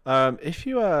 If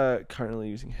you are currently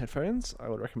using headphones, I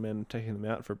would recommend taking them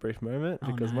out for a brief moment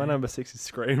because my number 6 is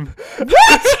Scream.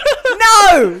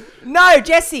 What? No,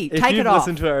 Jesse, If take you've it off.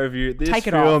 listened to our review, this Take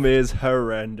it film is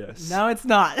horrendous. No, it's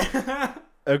not.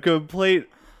 A complete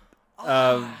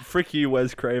frick you,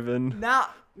 Wes Craven. No.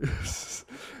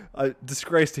 A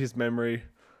disgrace to his memory.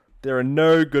 There are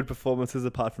no good performances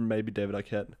apart from maybe David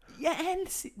Arquette. Yeah, and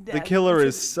The killer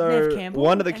is so...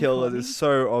 One of the and killers Courtney. is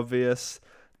so obvious.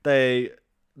 The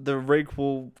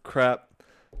requel crap.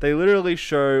 They literally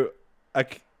show a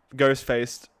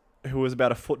ghost-faced who was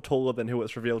about a foot taller than who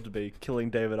it's revealed to be, killing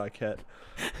David Arquette.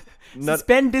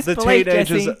 Suspend The disbelief,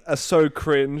 teenagers Jesse. are so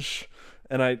cringe,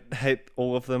 and I hate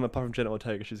all of them apart from Jenna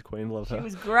Ortega. She's a queen, love her. She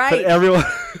was great. But everyone,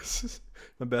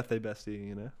 my birthday bestie,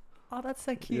 you know. Oh, that's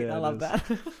so cute. Yeah, I it love is. that.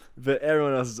 But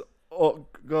everyone else is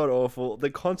god awful. The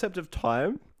concept of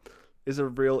time is a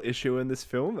real issue in this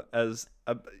film. As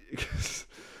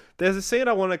there's a scene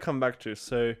I want to come back to.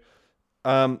 So,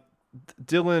 Dylan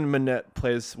Minnette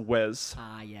plays Wes.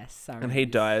 Ah, yes. Sorry. And he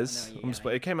dies.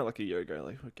 It came out like a year ago.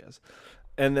 Like, who cares?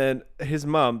 And then his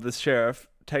mum, the sheriff,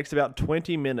 takes about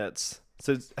 20 minutes,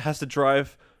 so has to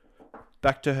drive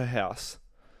back to her house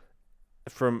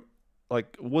from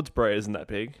like Woodsboro isn't that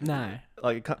big. No.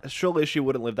 Like, surely she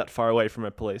wouldn't live that far away from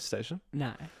a police station.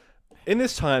 No. In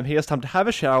this time, he has time to have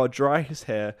a shower, dry his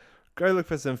hair, go look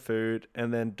for some food,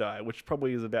 and then die, which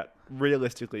probably is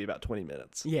realistically about 20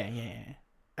 minutes. Yeah.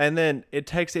 And then it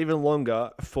takes even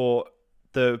longer for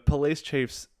the police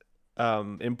chief's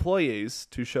employees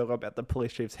to show up at the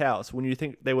police chief's house when you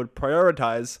think they would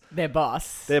prioritize Their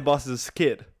boss. their boss's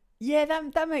kid. Yeah,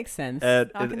 that makes sense.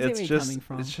 And I can see it's where you're just coming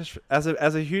from. it's just as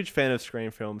a huge fan of Scream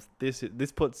films, this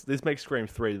makes Scream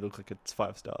 3 look like it's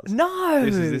 5 stars. No,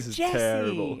 This is Jesse.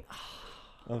 terrible.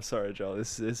 I'm sorry, Joel.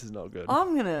 This is not good.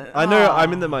 I'm gonna. I know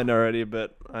I'm in the minority,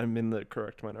 but I'm in the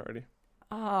correct minority.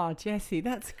 Oh, Jesse,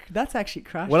 that's actually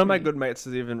crushed. One of my me. good mates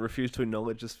has even refused to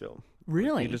acknowledge this film.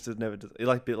 Really? He just never does.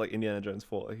 Like a bit like Indiana Jones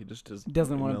 4. He just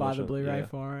doesn't want to buy the acknowledge it. Blu-ray Yeah.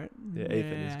 for it. Yeah,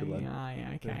 Ethan is a good lad.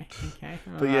 Yeah, okay.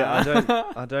 But yeah,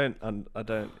 I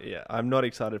don't. Yeah, I'm not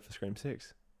excited for Scream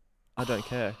 6. I don't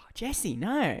care. Jesse,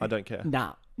 no. I don't care.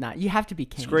 Nah, you have to be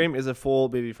keen. Scream is a 4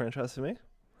 movie franchise for me.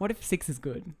 What if 6 is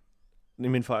good? You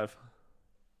mean 5?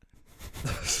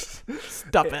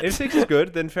 Stop it. If 6 is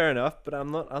good, then fair enough. But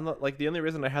I'm not like the only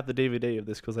reason I have the DVD of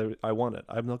this because I want it.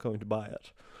 I'm not going to buy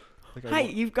it. Like,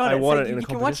 Hey, you've got I it. want So it in a you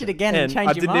can watch it competition. again and change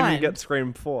I your didn't mind. even get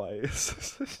Scream 4.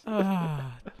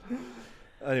 Ah,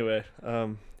 Anyway, yeah.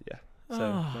 So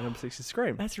my number 6 is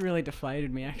Scream. that's really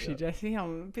deflated me, actually, Yeah. Jesse.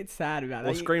 I'm a bit sad about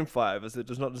Well, that. Scream 5, as it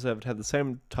does not deserve to have the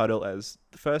same title as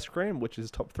the first Scream, which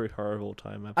is top 3 horror of all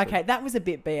time. Absolutely. Okay, that was a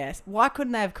bit BS. Why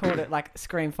couldn't they have called it like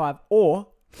Scream 5 or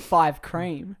 5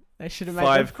 Cream? They should have made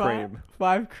 5 it Cream.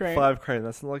 5 Cream. 5 Cream.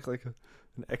 That's not like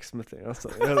an eczema thing or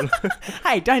something. I don't know.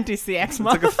 Hey, don't diss the It's eczema.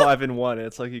 like a 5-in-1.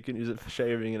 It's like you can use it for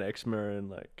shaving and eczema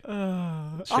and like.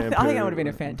 I think that would have been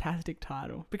a shampoo. fantastic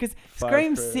title because 5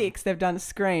 Scream Cream. 6 they've done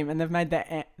Scream and they've made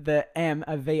the M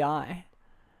a VI,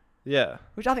 Yeah.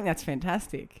 which I think that's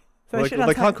fantastic. So Like, should they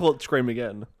have can't call it Scream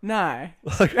again. no.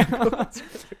 Like,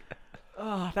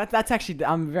 Oh, that's actually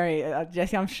I'm very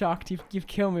Jesse. I'm shocked. You've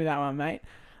killed me with that one, mate.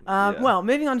 Yeah. Well,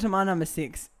 moving on to my number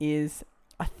 6 is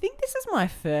I think this is my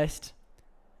first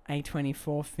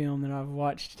A24 film that I've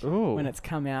watched Ooh. when it's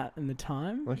come out in the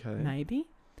time. Okay. Maybe.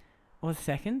 Or the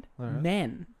second. Alright.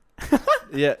 Men.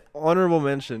 Yeah, honorable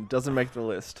mention doesn't make the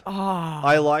list. Oh.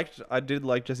 I did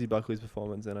like Jessie Buckley's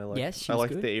performance, and Yes, she I was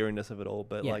liked good. the eeriness of it all,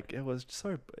 but Yeah. like it was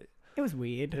so It was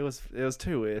weird. it was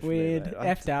too weird. Weird, for me,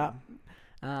 mate. effed up.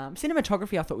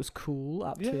 Cinematography I thought was cool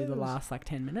up Yeah, to it the was- last like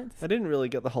 10 minutes. I didn't really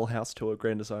get the whole house tour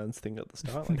grand designs thing at the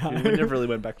start. Like, No. we never really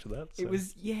went back to that. So. It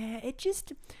was, it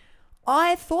just.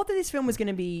 I thought that this film was going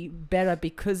to be better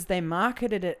because they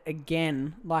marketed it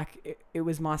again like it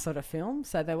was my sort of film.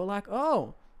 So they were like,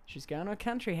 oh, she's going to a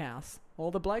country house. All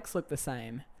the blokes look the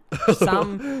same.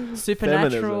 Some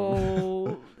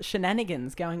supernatural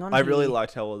shenanigans going on I here. really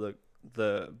liked how all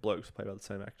the blokes played by the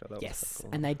same actor. That was Yes, quite cool.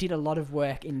 and they did a lot of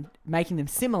work in making them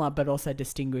similar but also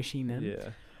distinguishing them. Yeah,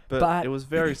 but But- it was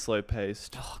very slow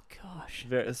paced. Oh, gosh.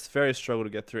 It's very struggle to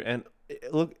get through. And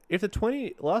look, if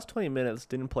the last 20 minutes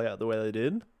didn't play out the way they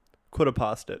did, could have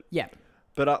passed it. Yeah,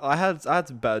 But I had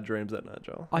some bad dreams that night,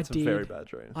 Joel. I Some very did. bad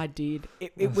dreams. I did.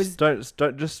 It was... Don't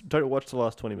watch the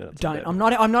last 20 minutes. Don't.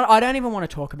 I don't even want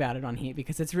to talk about it on here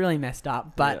because it's really messed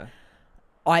up. But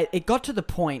it got to the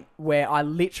point where I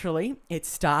literally, it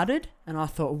started and I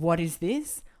thought, what is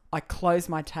this? I closed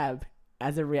my tab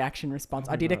as a reaction response.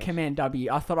 Oh I did a gosh. Command W.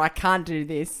 I thought, I can't do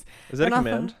this. Is that And a I thought-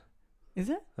 command? Is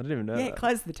it? I didn't even know Yeah, that.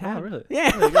 close the tab. Oh, really?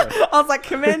 Yeah. There you go. I was like,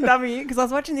 Command W, because I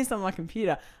was watching this on my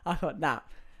computer. I thought, nah.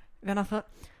 Then I thought,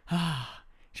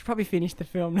 should probably finish the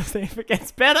film to see if it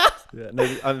gets better. Yeah, no,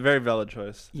 I'm a very valid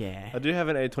choice. Yeah. I do have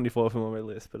an A24 film on my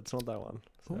list, but it's not that one.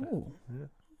 So. Ooh.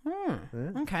 Yeah.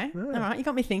 Hmm. Okay. Yeah. All right. You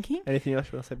got me thinking. Anything else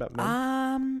you want to say about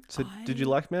Men? So did you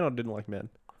like Men or didn't like Men?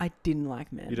 I didn't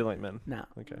like Men. You didn't like Men? No.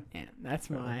 Okay. Yeah,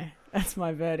 that's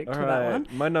my verdict All for that one.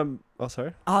 right. Oh,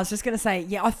 sorry. I was just gonna say,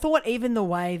 yeah, I thought even the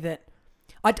way that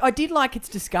I did like its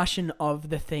discussion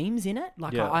of the themes in it.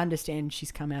 Like Yeah. I understand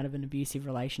she's come out of an abusive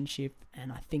relationship,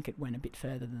 and I think it went a bit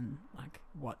further than like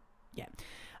what. Yeah.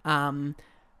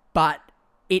 But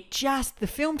it just the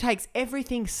film takes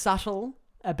everything subtle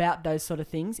about those sort of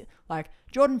things. Like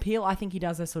Jordan Peele, I think he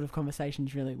does those sort of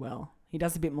conversations really well. He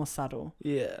does a bit more subtle.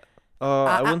 Yeah.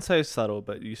 I wouldn't say subtle,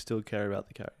 but you still care about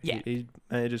the character. Yeah. He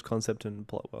manages concept and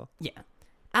plot well. Yeah.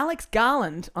 Alex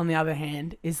Garland, on the other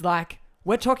hand, is like,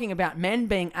 we're talking about men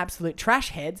being absolute trash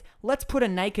heads. Let's put a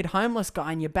naked homeless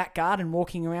guy in your back garden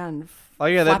walking around. Oh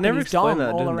yeah, they've flapping never his explained dong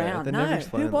that, all didn't around. they? They No, never who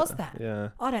explained was that. that? Yeah.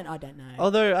 I don't know.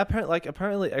 Although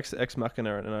apparently Ex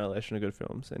Machina and Annihilation are good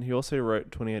films, and he also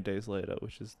wrote 28 Days Later,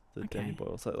 which is the Okay. Danny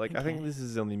Boyle. So like, I think Okay. this is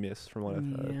his only miss from what I've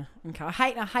heard. Yeah. Okay. I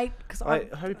hate because I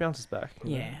hope he bounces back.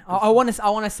 you know. yeah. I want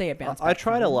to see it bounce. I back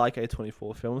try from to him. like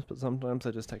A24 films, but sometimes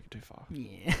they just take it too far.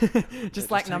 Yeah. They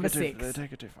Just like take number it too- 6. They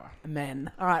take it too far.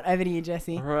 Men. All right, over to you,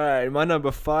 Jesse. Right, my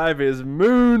number 5 is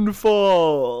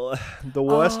Moonfall, the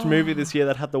worst movie this year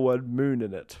that had the word moon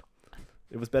in it.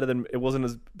 It was better than. It wasn't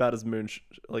as bad as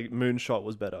Moonshot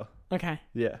was better. Okay.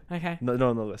 Yeah. Okay. No,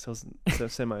 not on the list. It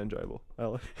was semi-enjoyable.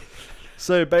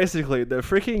 So basically, the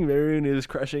freaking moon is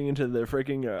crashing into the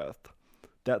freaking Earth.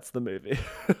 That's the movie.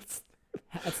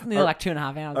 It's nearly like 2.5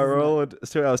 hours. A isn't it? Roland,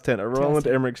 it's 2 hours 10. A Roland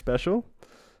 10. Emmerich special.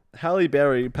 Halle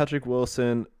Berry, Patrick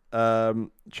Wilson,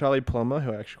 Charlie Plummer,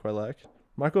 who I actually quite like,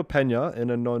 Michael Pena in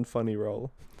a non-funny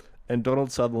role, and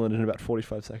Donald Sutherland in about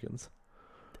 45 seconds.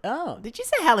 Oh, did you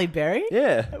say Halle Berry?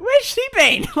 Yeah. Where's she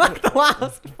been? Like the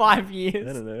last 5 I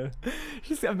years. don't know.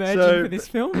 She's emerging So- for this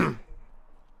film.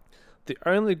 The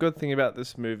only good thing about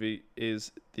this movie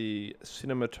is the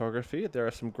cinematography. There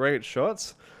are some great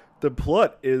shots. The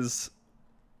plot is.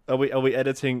 Are we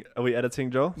editing? Are we editing,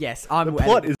 Joel? Yes, I'm. The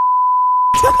plot is.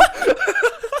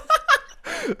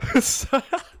 So-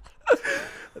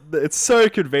 it's so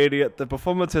convenient. The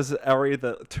performances are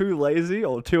either too lazy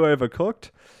or too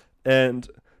overcooked, and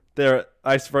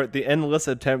I wrote the endless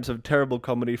attempts of terrible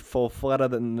comedy fall flatter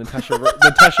than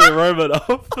Natasha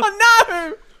Romanoff. Oh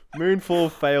no! Moonfall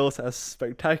fails as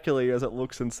spectacularly as it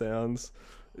looks and sounds.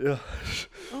 Ugh.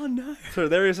 Oh no! So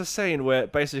there is a scene where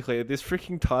basically this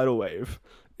freaking tidal wave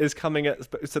is coming at.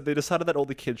 So they decided that all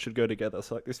the kids should go together.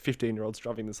 So like this 15-year-old's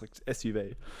driving this like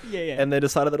SUV, Yeah. and they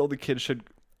decided that all the kids should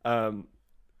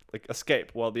like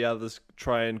escape while the others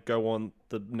try and go on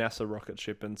the NASA rocket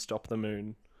ship and stop the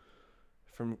moon.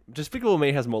 From Despicable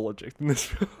Me has more logic than this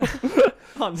film.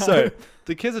 Oh no! So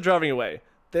the kids are driving away.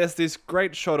 There's this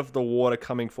great shot of the water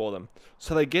coming for them.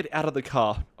 So they get out of the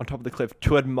car on top of the cliff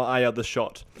to admire the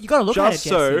shot. you gotta look at it, Just Jesse.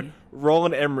 so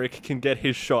Roland Emmerich can get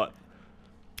his shot.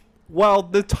 While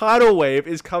the tidal wave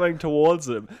is coming towards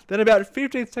them. Then about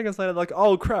 15 seconds later, like,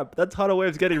 oh crap, that tidal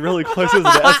wave's getting really close, isn't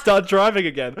it? I start driving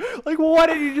again. Like, why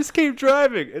didn't you just keep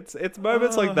driving? It's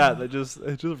moments like that that just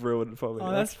ruined it for me. Oh,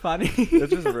 Like, that's funny. it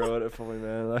just ruined it for me,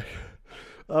 man. Like,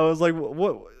 I was like,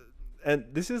 what? And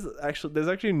this is actually, there's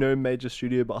actually no major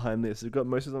studio behind this. They've got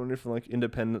most of the money from like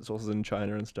independent sources in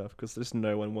China and stuff because just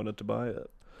no one wanted to buy it.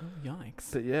 Oh,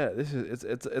 yikes. But yeah, this is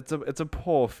it's a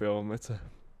poor film. It's a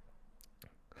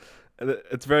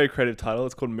very creative title.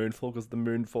 It's called Moonfall because the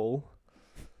moon fall.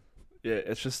 Yeah,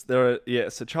 it's just so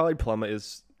Charlie Plummer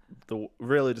is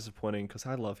really disappointing because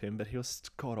I love him, but he was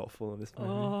god awful in this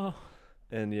movie. Oh.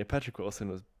 And yeah, Patrick Wilson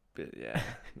was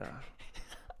nah.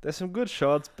 There's some good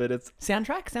shots, but it's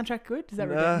Soundtrack good? Is that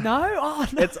Nah. ridiculous? No? Oh,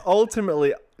 no. it's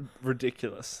ultimately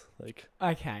ridiculous. Like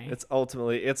Okay.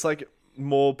 it's like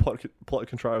more plot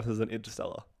contrivances than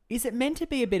Interstellar. Is it meant to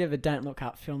be a bit of a don't look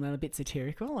up film and a bit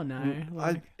satirical or no?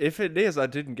 If it is, I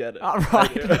didn't get it. Oh,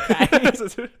 right.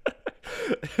 Okay.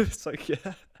 It's like,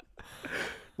 yeah.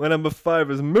 My number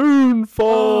 5 is Moonfall.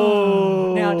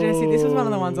 Oh. Now, Jesse, this was one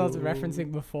of the ones I was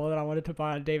referencing before that I wanted to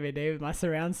buy on DVD with my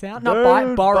surround sound. Not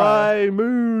buy, borrow. Buy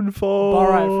Moonfall.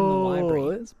 Borrow from the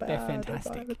library. It's bad. They're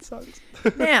fantastic. It sucks.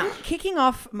 Now, kicking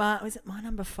off was it my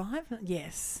number 5?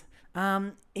 Yes.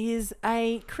 Is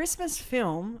a Christmas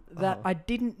film that I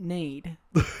didn't need.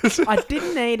 I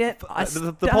didn't need it.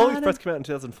 The Polar Express came out in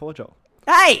 2004, Joel.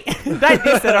 Hey, don't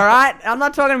diss it, all right? I'm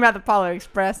not talking about the Polar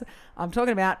Express. I'm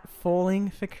talking about Falling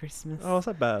for Christmas Oh, it's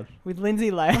not bad. with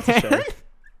Lindsay Lohan.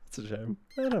 It's a shame.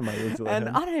 I don't mind Lindsay And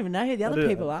Lohan. I don't even know who the other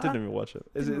people I are. didn't even watch it.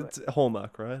 It's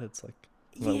Hallmark, right? It's like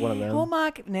Yeah, one of them.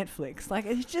 Hallmark, Netflix. Like,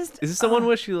 it's just... Is this the one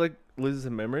where she like loses her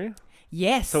memory?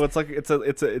 Yes. So it's like it's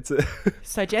a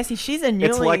So, Jessie, she's a newly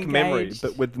it's like engaged... memory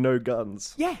but with no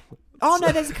guns. Yeah. Oh,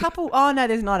 no, there's a couple... Oh, no,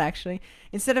 there's not, actually.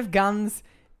 Instead of guns,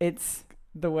 it's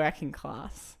the working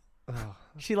class. Oh.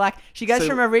 She goes So-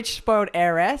 from a rich, spoiled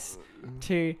heiress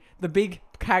to the big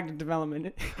character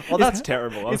development. Oh, that's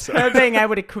terrible. I'm It's sorry. her being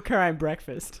able to cook her own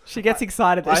breakfast. She gets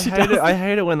excited that I she hate does. it. I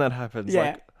hate it when that happens. Yeah.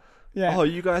 Like, Yeah. oh,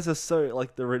 you guys are so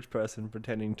like the rich person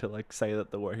pretending to like say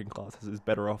that the working class is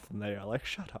better off than they are. Like,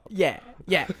 shut up. Yeah.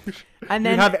 And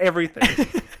then You have everything.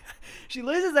 she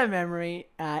loses her memory.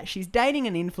 She's dating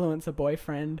an influencer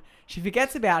boyfriend. She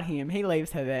forgets about him. He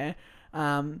leaves her there.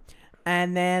 And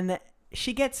then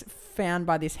she gets found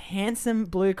by this handsome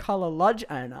blue collar lodge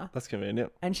owner. That's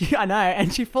convenient. And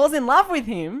she falls in love with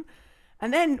him.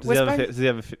 And then Does he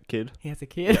have a kid? he has a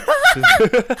kid.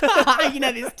 You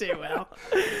know this too well.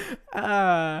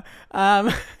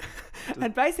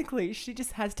 And basically, she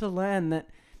just has to learn that,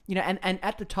 you know, and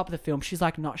at the top of the film, she's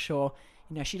like not sure,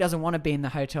 you know, she doesn't want to be in the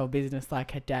hotel business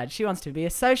like her dad. She wants to be a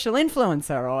social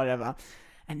influencer or whatever.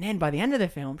 And then by the end of the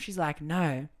film, she's like,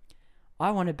 no,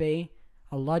 I want to be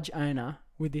a lodge owner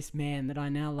with this man that I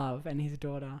now love and his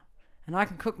daughter. And I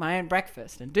can cook my own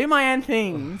breakfast and do my own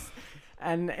things.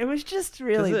 And it was just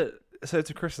really... So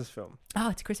it's a Christmas film. Oh,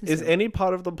 it's a Christmas Is film. any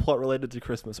part of the plot related to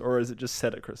Christmas, or is it just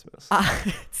set at Christmas?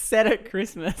 It's set at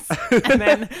Christmas. And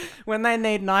then when they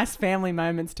need nice family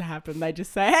moments to happen, they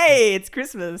just say, hey, it's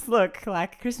Christmas. Look,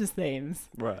 like Christmas themes.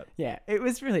 Right. Yeah, it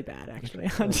was really bad, actually. I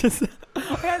got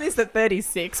this at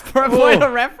 36 for a point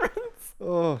of reference.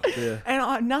 Oh, dear.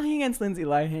 And nothing against Lindsay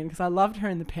Lohan, because I loved her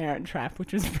in The Parent Trap,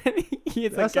 which was many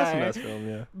years That's ago. a nice film,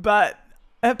 yeah. But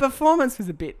her performance was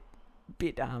a bit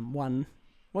one...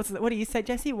 What do you say,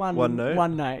 Jesse? One note?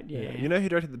 One note, yeah. You know who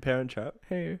directed The Parent Trap?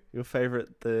 Who? Your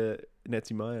favourite, the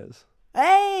Nancy Myers.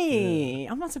 Hey,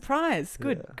 I'm not surprised.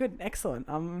 Good, Yeah. good, excellent.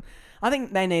 I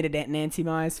think they needed Nancy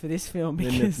Myers for this film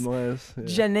Nancy because Myers. Yeah.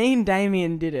 Janine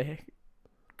Damien did a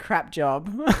crap job.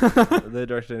 Have they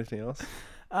directed anything else?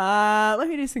 Let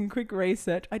me do some quick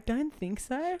research. I don't think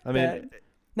so. I mean,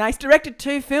 no, he's directed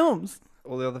 2 films.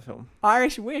 or the other film.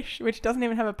 Irish Wish, which doesn't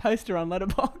even have a poster on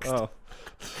Letterboxd. Oh,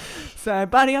 So,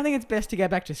 buddy, I think it's best to go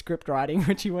back to script writing,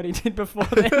 which is what he did before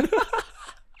then.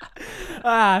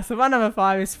 So my number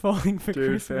 5 is Falling for dude,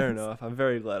 Christmas. fair enough. I'm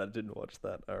very glad I didn't watch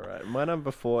that. All right, my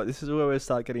number 4. This is where we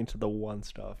start getting to the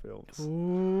 1-star films.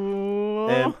 Ooh.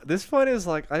 And this one is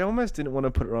like, I almost didn't want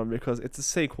to put it on because it's a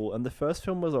sequel, and the first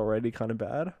film was already kind of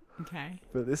bad. Okay.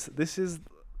 But this is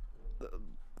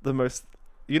the most.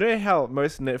 You know how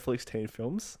most Netflix teen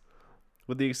films,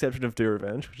 with the exception of Do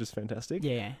Revenge, which is fantastic,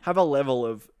 Yeah. have a level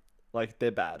of like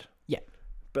they're bad. Yeah.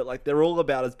 But like they're all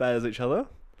about as bad as each other.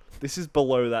 This is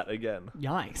below that again.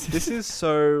 Yikes. This is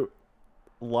so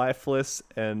lifeless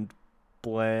and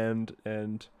bland,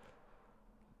 and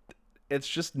it's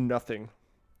just nothing.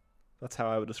 That's how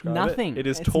I would describe Nothing. it. It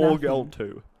is It's Tall Girl nothing.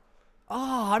 2. Oh,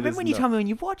 I It remember is when you not- told me when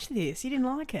you watched this, you didn't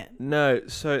like it. No,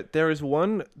 so there is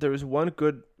one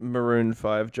good Maroon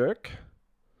 5 joke,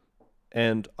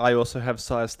 and I also have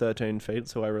size 13 feet,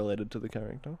 so I related to the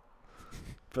character.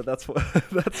 But that's what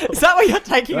Is that what you're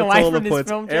taking that's away all from the this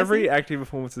points. film, Jesse? Every acting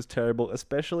performance is terrible,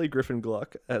 especially Griffin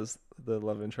Gluck as the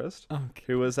love interest, Okay.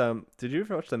 who was did you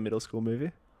ever watch the Middle School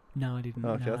movie? No, I didn't.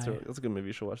 Oh, okay, no. that's a good movie.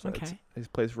 You should watch that. Okay. He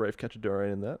plays Rafe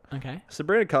Cachadorian in that. Okay.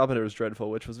 Sabrina Carpenter is dreadful,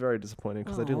 which was very disappointing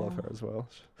because I do love Aw. her as well.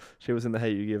 She was in the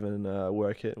Hey You Given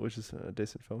Work It, which is a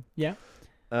decent film. Yeah.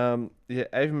 Yeah,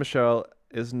 Ava Michelle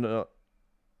is not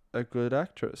a good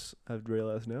actress. I've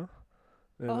realized now.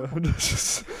 Oh.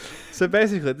 So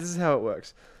basically, this is how it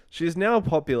works. She's now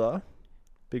popular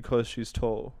because she's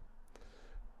tall,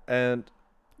 and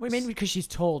What do you mean because she's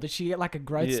tall? Did she get like a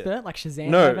growth Yeah. spurt like Shazam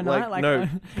no, overnight? no,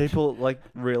 people like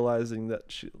realizing that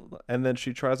she, and then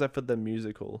she tries out for the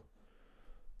musical,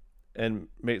 and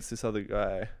meets this other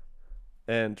guy,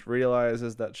 and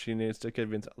realizes that she needs to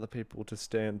convince other people to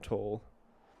stand tall.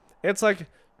 It's like,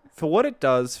 for what it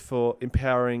does for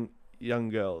empowering young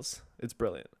girls, it's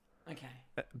brilliant. Okay.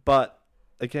 But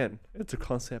again, it's a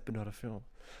concept but not a film.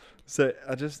 So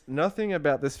nothing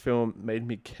about this film made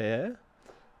me care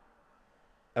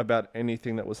about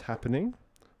anything that was happening.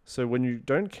 So when you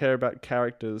don't care about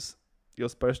characters, you're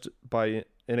supposed to buy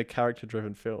in a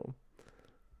character-driven film.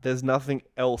 There's nothing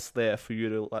else there for you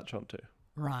to latch onto,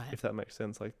 Right. if that makes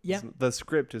sense. Like, Yep. the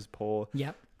script is poor.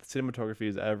 Yep. The cinematography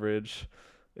is average.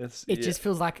 It just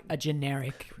feels like a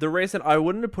generic. The reason I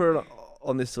wouldn't have put it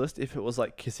on this list if it was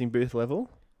like Kissing Booth level,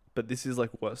 but this is like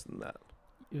worse than that.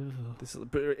 Ugh. This is,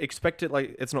 but expect it,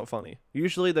 like, it's not funny.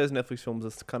 Usually those Netflix films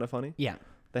are kind of funny. Yeah.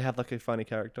 They have like a funny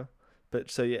character,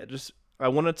 but so yeah, just I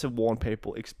wanted to warn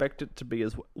people: expect it to be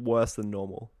as worse than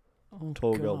normal. Oh,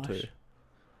 Tall Girl gosh. 2,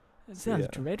 It sounds Yeah.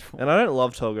 dreadful. and I don't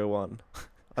love Tall Girl 1.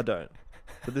 I don't,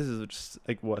 but this is just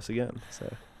like worse again.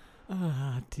 So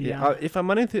Oh, dear. yeah, if I'm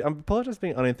I'm apologize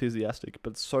being unenthusiastic,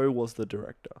 but so was the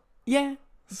director. Yeah.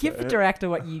 Give the So, director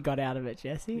what you got out of it,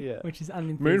 Jesse. Yeah. Which is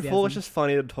unenthusiasm. Moonfall is just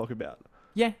funny to talk about.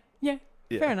 Yeah. Yeah.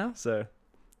 Fair enough. So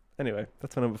anyway,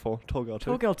 that's my number 4, Tall Girl 2.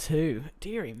 Tall Girl 2.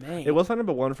 Deary me. It was my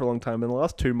number 1 for a long time. In the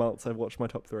last 2 months, I've watched my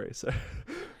top 3. So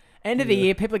End of the Yeah.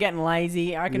 year, people are getting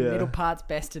lazy. I reckon Yeah. middle part's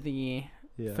best of the year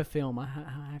yeah, for film, I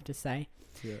have to say.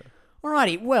 yeah.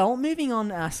 Alrighty, well, moving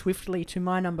on swiftly to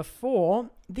my number 4.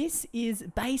 This is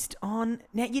based on...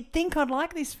 Now, you'd think I'd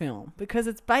like this film because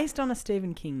it's based on a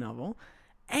Stephen King novel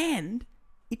and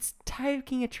it's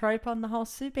taking a trope on the whole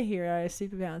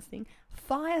superpowers thing.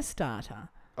 Firestarter.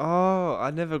 Oh,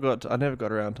 I never got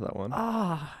around to that one.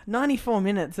 94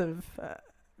 minutes of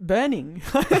burning.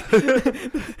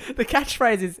 The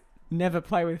catchphrase is never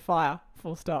play with fire,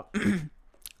 full stop.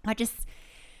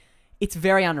 It's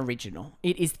very unoriginal.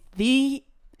 It is the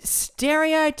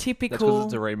stereotypical... That's because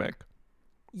it's a remake.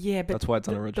 Yeah, but That's why it's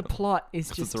the unoriginal. plot is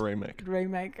It's just a remake.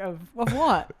 remake of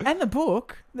what? And the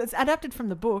book. That's adapted from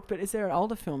the book, but is there an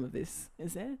older film of this?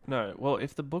 Is there? No, well,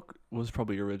 if the book was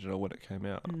probably original when it came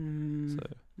out, Mm.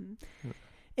 so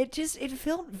It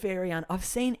felt very I've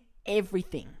seen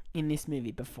everything in this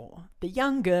movie before. The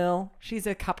young girl, she's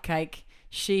a cupcake.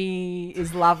 She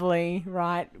is lovely,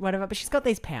 right? Whatever, but she's got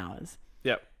these powers.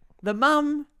 Yep. The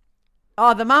mum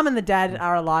and the dad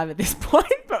are alive at this point,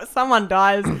 but someone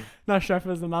dies. Not sure if it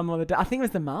was the mum or the dad. I think it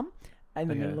was the mum in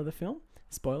the Okay. middle of the film.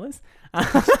 Spoilers.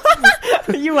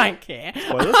 You won't care.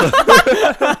 Spoilers?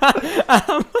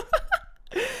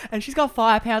 And she's got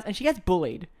fire powers, and she gets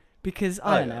bullied because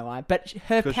I don't yeah. know why, but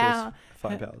her 'Cause she has power.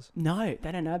 5 powers. No,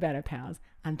 they don't know about her powers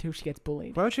until she gets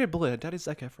bullied. Why would she get bullied? Her dad is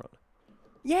Zac Efron.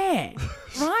 Yeah,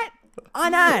 right. I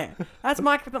know. That's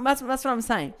what I'm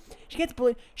saying. She gets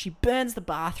bullied. She burns the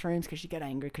bathrooms because she got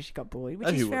angry because she got bullied, which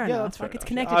As is you would. fair Yeah, enough. that's fair Like it's enough.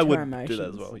 connected I to would her do emotions. that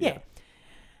as well, Yeah. yeah.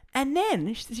 And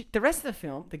then the rest of the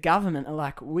film, the government are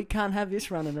like, we can't have this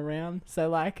running around. So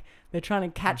like they're trying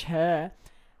to catch her.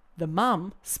 The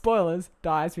mum, spoilers,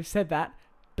 dies. We've said that.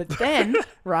 But then,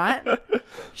 right,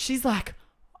 she's like,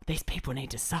 these people need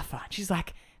to suffer. She's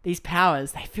like, these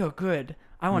powers, they feel good.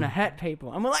 I want to hurt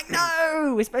people. And we're like,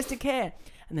 no, we're supposed to care.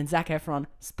 And then Zac Efron,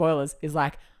 spoilers, is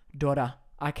like, daughter,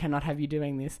 I cannot have you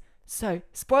doing this. So,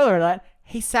 spoiler alert,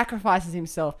 he sacrifices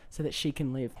himself so that she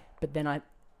can live. But then it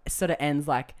sort of ends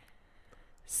like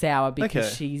sour because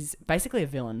Okay. she's basically a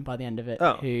villain by the end of it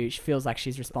Oh. who feels like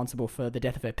she's responsible for the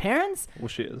death of her parents. Well,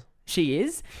 she is. She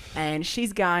is, and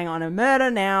she's going on a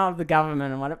murder now of the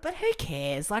government and whatever. But who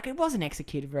cares? Like, it wasn't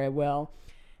executed very well.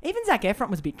 Even Zac Efron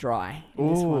was a bit dry in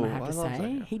this one, I Ooh, have I to love say.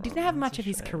 Zac He Efron. didn't have That's much a of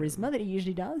his shame. charisma that he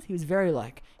usually does. He was very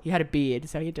like, he had a beard,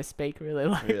 so he had to speak really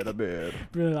like, Yeah, bad.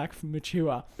 really like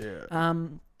mature. Yeah.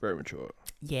 Very mature.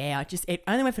 Yeah, it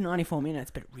only went for 94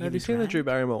 minutes, but really Have you seen the great. Drew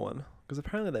Barrymore one? Because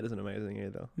apparently that isn't amazing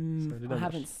either. So didn't I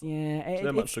have haven't. much- Yeah, didn't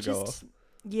have much it's to go just.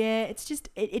 Yeah, it's just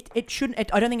it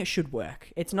shouldn't. I don't think it should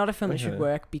work. It's not a film that should Okay.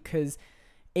 work because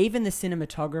even the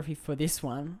cinematography for this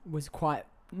one was quite,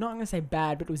 not going to say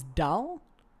bad, but it was dull.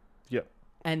 Yep.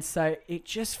 And so it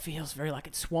just feels very like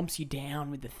it swamps you down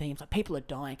with the themes. Like people are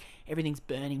dying, everything's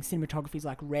burning, cinematography's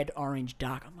like red, orange,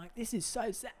 dark. I'm like, this is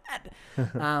so sad.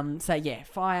 So yeah,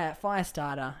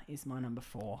 Firestarter is my number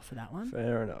 4 for that one.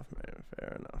 Fair enough, man.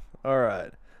 Fair enough. All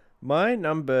right. My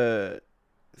number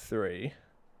 3,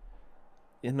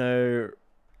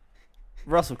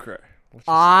 Russell Crowe.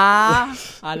 I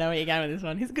know where you're going with this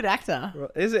one. He's a good actor. Well,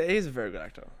 he's a very good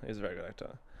actor. He's a very good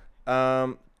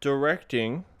actor.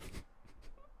 Directing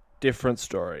different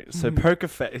stories. So Poker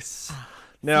Face.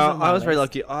 Now, I was very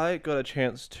lucky. I got a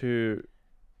chance to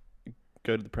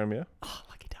go to the premiere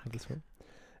Lucky of duck. this one.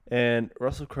 And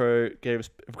Russell Crowe gave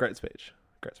a great speech.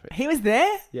 He was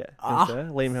there? Yeah, he was there.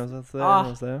 Liam Hemsworth's there. Oh. He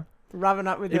was there. Rubbing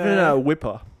up with Even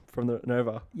Whipper from the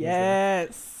Nova. was there.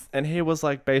 Yes. And he was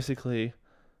like, basically,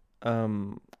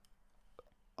 look,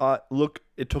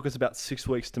 it took us about 6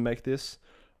 weeks to make this.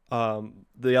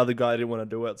 The other guy didn't want to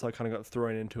do it, so I kind of got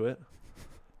thrown into it.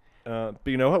 But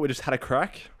you know what? We just had a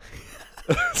crack.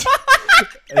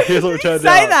 And here's what it turned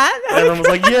out. Say that. And everyone was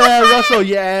like, yeah, Russell,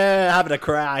 yeah, having a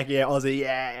crack. Yeah, Aussie,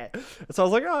 yeah. And so I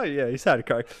was like, oh, yeah, he's had a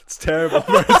crack. It's terrible,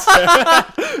 bro.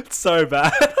 It's so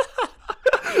bad.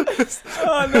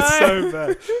 Oh, no. It's so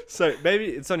bad. So maybe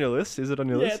it's on your list. Is it on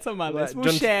your list? Yeah, it's on my list. We'll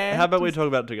John, share. How about we talk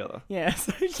about it together? Yeah.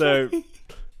 So,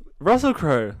 Russell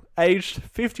Crowe, aged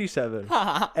 57,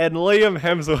 and Liam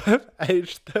Hemsworth,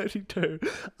 aged 32,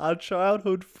 are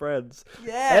childhood friends.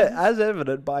 Yes. As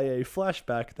evident by a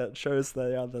flashback that shows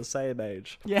they are the same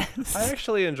age. Yes. I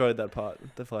actually enjoyed that part,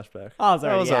 the flashback. I was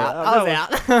already out. I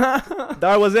was out.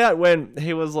 I was out when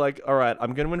he was like, all right,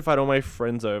 I'm going to invite all my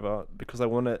friends over because I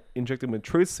want to inject them with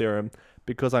truth serum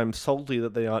because I'm salty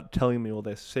that they aren't telling me all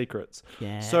their secrets.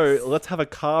 Yes. So let's have a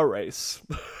car race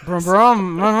Brum,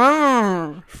 brum,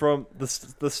 brum. from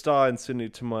the Star in Sydney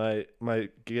to my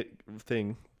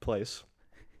place.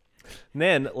 And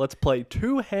then let's play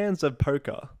 2 hands of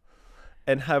poker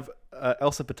and have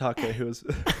Elsa Pataki, who is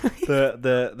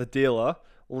the dealer,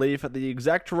 leave at the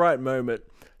exact right moment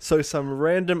so some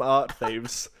random art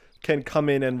thieves can come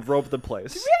in and rob the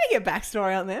place. Did we ever get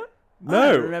backstory on them? No.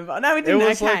 I don't remember. No, we didn't. It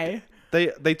was Okay.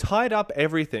 They tied up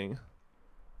everything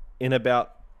in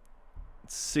about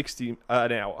 60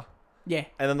 an hour. Yeah.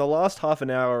 And then the last half an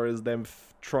hour is them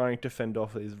trying to fend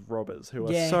off these robbers who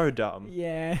are so dumb.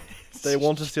 Yeah. They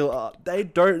want to steal art. They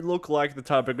don't look like the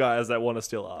type of guys that want to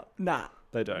steal art. Nah.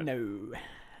 They don't. No.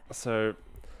 So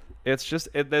it's just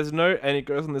there's no, and he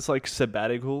goes on this like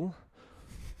sabbatical to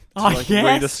Oh, like yes.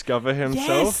 rediscover himself.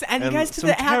 Yes, and he goes to some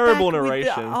the terrible outback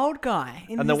narration. with the old guy,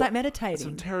 and And he's the- like meditating.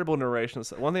 Some terrible narration.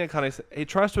 So one thing I kind of he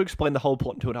tries to explain the whole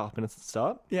plot in 2.5 minutes at the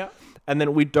start, Yeah. and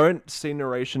then we don't see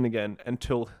narration again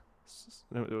until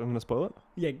I'm going to spoil it.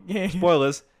 Yeah. Yeah.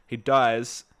 Spoilers. He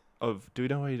dies of. Do we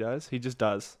know why he dies? He just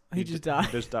dies. He just dies.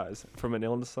 He just dies from an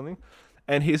illness or something,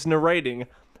 and he's narrating,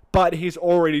 but he's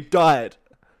already died.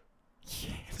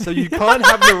 So you can't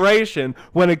have narration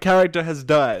when a character has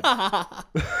died.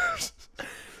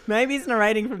 Maybe he's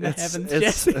narrating from the heavens,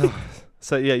 Jesse.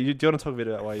 So yeah, do you want to talk a bit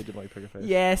about why you did like Poker Face?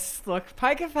 Yes, look,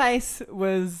 Poker Face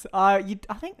was. I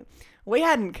think we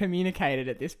hadn't communicated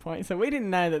at this point, so we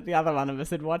didn't know that the other one of us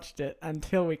had watched it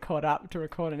until we caught up to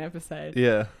record an episode.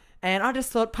 Yeah. And I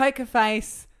just thought Poker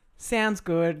Face sounds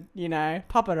good,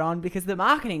 pop it on, because the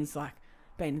marketing's like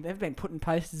they've been putting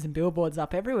posters and billboards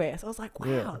up everywhere. So I was like, wow,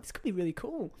 Yeah. this could be really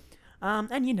cool.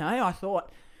 And I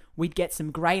thought we'd get some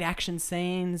great action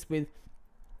scenes with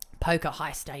poker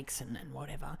high stakes and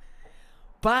whatever.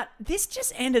 But this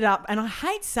just ended up, and I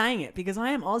hate saying it because I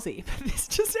am Aussie, but this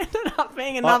just ended up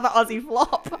being another Aussie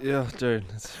flop. Yeah, dude.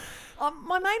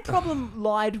 My main problem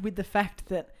lied with the fact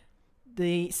that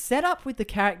the setup with the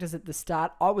characters at the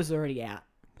start, I was already out.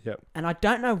 Yep. And I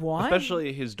don't know why.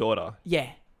 Especially his daughter. Yeah.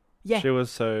 Yeah. She was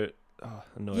so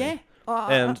annoying. Yeah.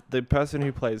 And the person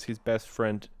who plays his best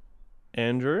friend,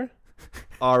 Andrew,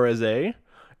 RSA,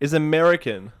 is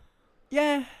American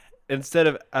yeah. instead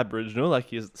of Aboriginal like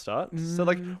he is at the start.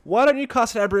 So why don't you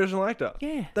cast an Aboriginal actor?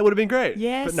 Yeah. That would have been great.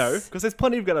 Yes. But no, because there's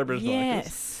plenty of good Aboriginal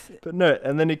actors. Yes. But no,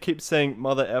 and then he keeps saying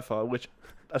mother effer, which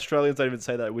Australians don't even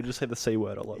say that. We just say the C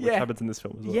word a lot, which Yeah. happens in this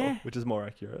film as well, Yeah. which is more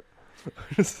accurate.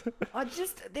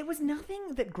 There was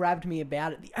nothing that grabbed me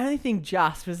about it. The only thing was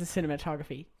the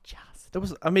cinematography. There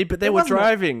was, but they There were wasn't a-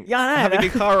 driving, Yeah, I know. having a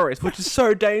car race, which is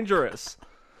so dangerous.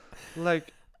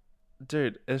 Like,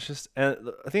 dude, it's just, and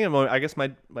I guess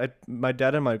my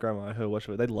dad and my grandma who watched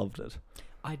it, they loved it.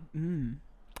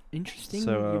 Interesting.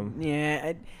 So,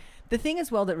 the thing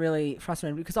as well that really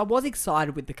frustrated me, because I was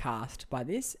excited with the cast by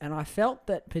this, and I felt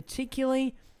that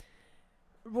particularly,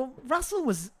 well, Russell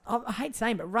was, I hate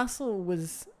saying, but Russell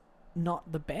was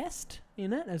not the best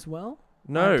in it as well.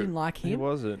 No, I didn't like he him.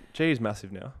 wasn't. Gee, he's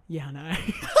massive now. Yeah, I know.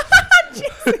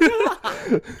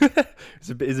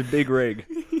 It's a big rig.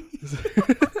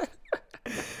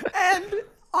 And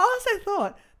I also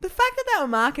thought the fact that they were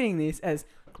marketing this as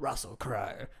Russell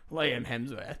Crowe, Liam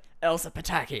Hemsworth, Elsa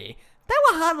Pataki, they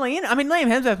were hardly in it. I mean, Liam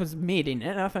Hemsworth was mid in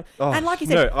it. And, and like you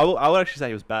said, no, I would actually say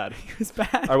he was bad. he was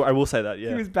bad. I will say that. Yeah,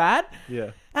 He was bad.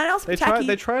 yeah. And Elsa They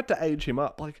Pataki tried to age him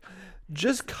up. Like,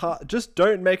 just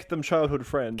don't make them childhood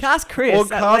friends. cast Chris Or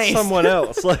at cast least. someone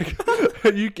else. Like,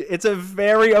 it's a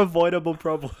very avoidable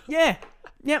problem. Yeah.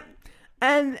 Yep.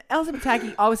 And Elsa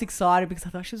Pataki, I was excited because I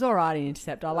thought she was all right in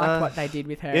Intercept. I liked what they did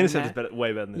with her. Intercept is better,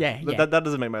 way better than this. Yeah, yeah. That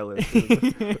doesn't make my list.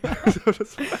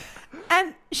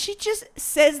 And she just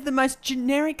says the most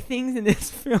generic things in this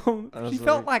film. I was She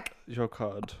felt like your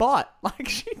card. a bot. Like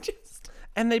she just...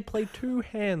 And they play 2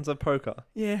 hands of poker.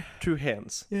 Yeah. 2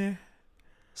 hands. Yeah.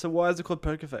 So why is it called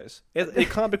Poker Face? It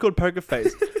can't be called Poker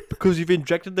Face because you've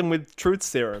injected them with truth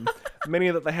serum,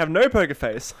 meaning that they have no poker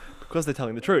face because they're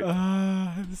telling the truth.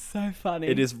 Oh, it was so funny.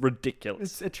 It is ridiculous.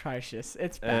 It's atrocious.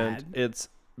 It's And bad. it's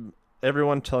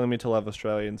everyone telling me to love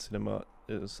Australian cinema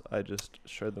is I just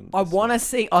show them. I this want to stuff.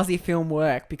 see Aussie film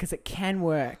work because it can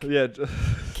work. Yeah,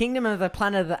 Kingdom of the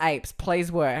Planet of the Apes,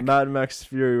 please work. Mad Max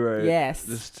Fury Road. Yes.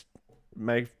 Just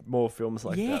make more films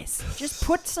like yes. that. Just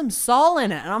put some soul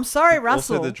in it. And I'm sorry,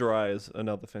 Russell. Also, The Dry is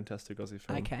another fantastic Aussie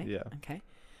film. Okay. Yeah. Okay.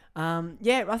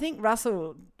 Yeah, I think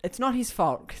Russell, it's not his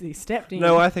fault because he stepped in.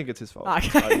 No, I think it's his fault.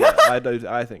 Okay. Yeah,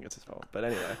 I think it's his fault. But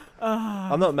anyway,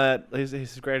 I'm not mad.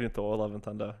 He's great in Thor: Love and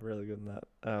Thunder. Really good in that.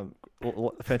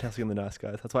 Fantastic in The Nice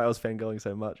Guys. That's why I was fangirling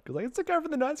so much because it's a go for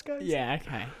The Nice Guys. Yeah,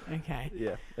 okay. Okay.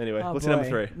 Yeah. Anyway, Oh, what's your number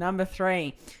boy. 3? Number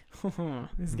 3.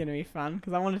 This is going to be fun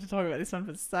because I wanted to talk about this one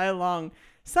for so long.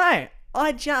 So,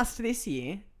 I just this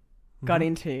year got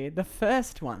into the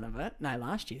first one of it. No,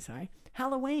 last year, sorry.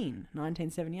 Halloween,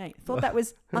 1978. Thought that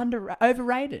was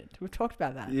overrated. We've talked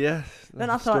about that. Yeah. Then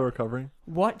I still thought- recovering.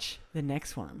 Watch the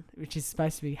next one, which is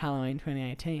supposed to be Halloween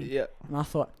 2018. Yeah. And I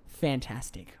thought,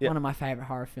 fantastic. Yep. One of my favourite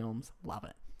horror films. Love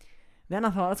it. Then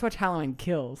I thought, let's watch Halloween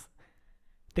Kills.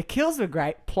 The kills were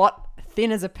great. Plot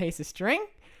thin as a piece of string.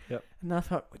 Yep. And I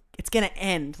thought, it's going to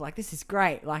end. Like, this is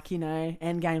great. Like,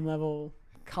 endgame level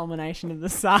culmination of the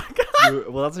saga.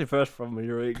 Well, that's your first problem.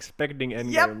 You were expecting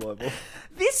Endgame Yep. level.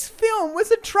 This film was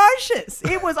atrocious.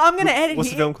 It was, I'm going to edit What's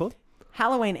the here. film called?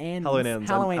 Halloween Ends. Halloween Ends.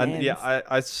 Halloween And Ends. yeah,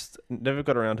 I never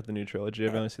got around to the new trilogy.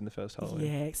 I've only seen the first Halloween.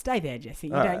 Yeah, stay there, Jesse.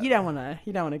 You Alright. don't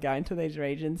want to go into these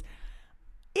regions.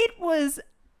 It was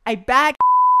a bag.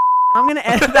 I'm going to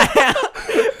edit that out,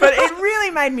 but it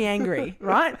really made me angry.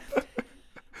 Right?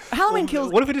 Halloween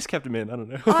Kills. What if we just kept him in? I don't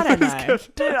know. I don't Just know.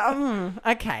 kept- Dude,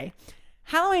 okay.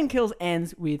 Halloween Kills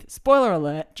ends with spoiler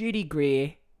alert: Judy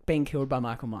Greer being killed by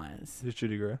Michael Myers, Who's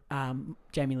Judy Greer?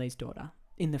 Jamie Lee's daughter.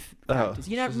 In the Oh, characters,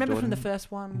 you know, she's his remember from the daughter?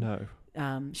 first one?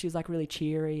 No. She was like really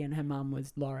cheery, and her mum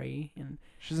was Laurie. And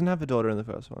She doesn't have a daughter in the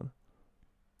first one.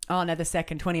 oh no, the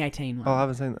second 2018 one. Oh, I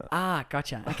haven't seen that. Ah,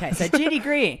 gotcha. Okay, so Judy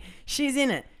Greer, she's in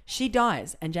it. She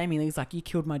dies, and Jamie Lee's like, "You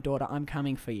killed my daughter. I'm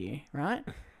coming for you." Right?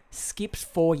 Skips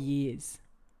 4 years.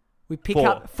 We pick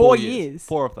up 4 years.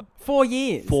 4 of them. 4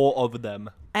 years. 4 of them.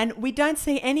 And we don't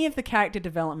see any of the character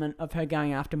development of her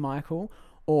going after Michael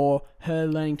or her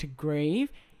learning to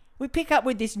grieve. We pick up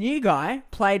with this new guy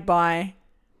played by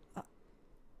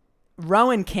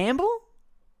Rowan Campbell.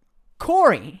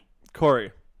 Corey.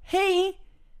 He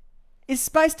is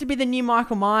supposed to be the new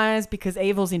Michael Myers because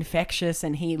evil's infectious,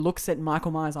 and he looks at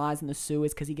Michael Myers' eyes in the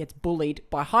sewers because he gets bullied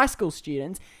by high school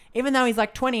students, even though he's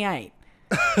like 28.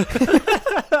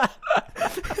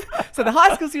 So the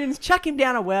high school students chuck him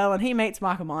down a well, and he meets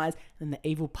Michael Myers, and the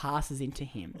evil passes into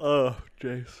him. Oh,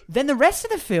 jeez. Then the rest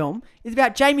of the film is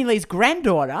about Jamie Lee's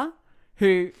granddaughter,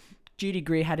 who Judy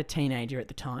Greer had a teenager at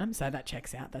the time, so that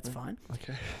checks out. That's fine.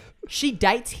 Okay. She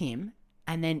dates him,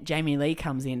 and then Jamie Lee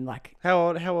comes in like, How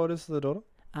old is the daughter?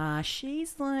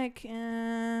 she's like,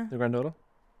 The granddaughter?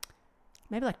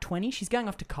 maybe like 20. She's going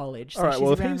off to college. So All right, she's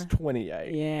well, if around he's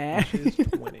 28, yeah. she's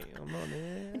 20. I'm not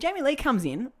there. Jamie Lee comes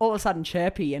in, all of a sudden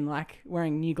chirpy and like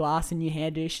wearing new glass and new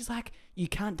hairdo. She's like, you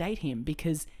can't date him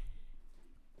because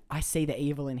I see the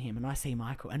evil in him and I see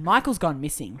Michael. And Michael's gone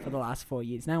missing for the last 4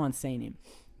 years. No one's seen him.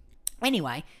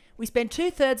 Anyway, we spend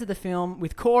 2/3 of the film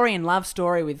with Corey and love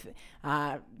story with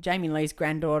Jamie Lee's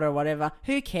granddaughter or whatever.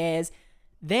 Who cares?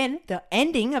 Then the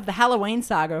ending of the Halloween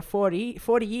saga of 40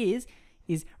 years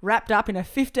is wrapped up in a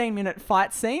 15-minute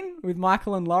fight scene with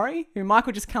Michael and Laurie, who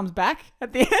Michael just comes back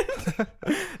at the end.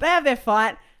 They have their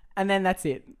fight, and then that's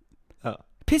it. Oh.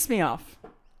 Pissed me off.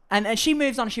 And she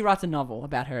moves on. She writes a novel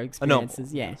about her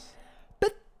experiences. Yeah. Yes.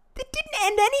 But it didn't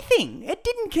end anything. It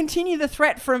didn't continue the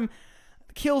threat from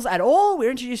kills at all.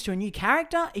 We're introduced to a new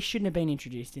character. He shouldn't have been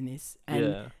introduced in this.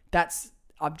 And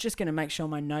I'm just going to make sure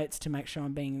my notes to make sure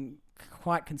I'm being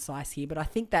quite concise here. But I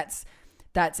think that's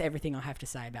everything I have to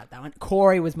say about that one.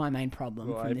 Corey was my main problem.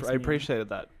 Well, from this I movie. appreciated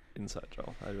that insight,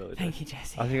 Joel. I really do. Thank you,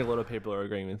 Jesse. I think a lot of people are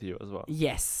agreeing with you as well.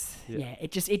 Yes. Yeah.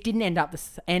 It didn't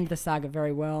end the saga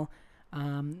very well.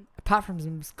 Apart from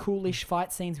some coolish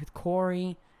fight scenes with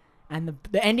Corey, and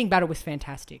the ending battle was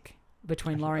fantastic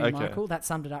between Laurie and Michael. That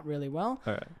summed it up really well.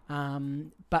 All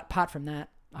right. But apart from that,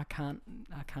 I can't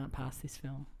pass this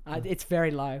film. It's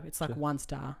very low. It's like 1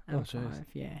 star out of 5.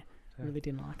 Yeah. Really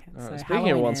didn't like it. Right, So speaking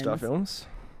of Halloween 1-star ends. films,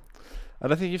 I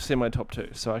don't think you've seen my top 2,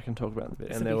 so I can talk about them a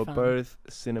bit. And they were fun. both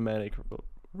cinematic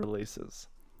releases,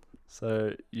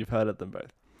 so you've heard of them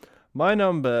both. My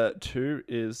number 2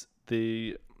 is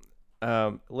the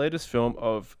latest film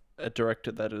of a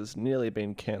director that has nearly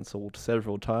been cancelled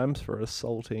several times for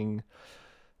assaulting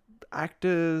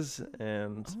actors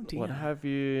and what have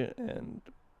you, and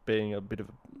being a bit of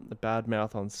a bad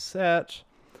mouth on set.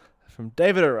 From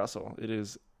David O. Russell, it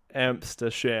is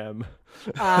Amsterdam.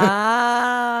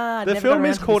 The film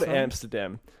is called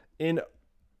Amsterdam. In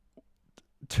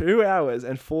 2 hours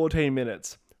and 14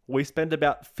 minutes, we spent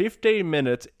about 15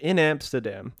 minutes in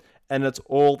Amsterdam, and it's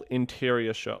all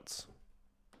interior shots.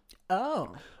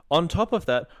 Oh. On top of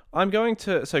that,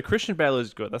 so Christian Bale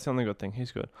is good. That's the only good thing.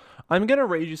 He's good. I'm going to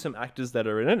read you some actors that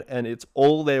are in it, and it's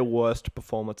all their worst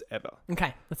performance ever.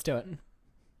 Okay, let's do it.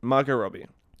 Margot Robbie.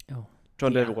 Oh.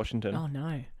 John David Washington. Oh,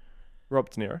 no.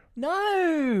 Robert De Niro.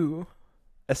 No.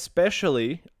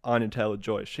 Especially Anya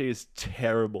Taylor-Joy. She is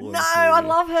terrible in this movie. I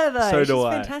love her though. So She's do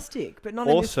I. fantastic, but not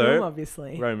in this film,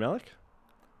 obviously. Rami Malek,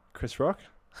 Chris Rock,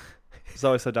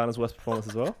 Zoe Saldana's worst performance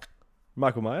as well,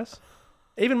 Michael Myers.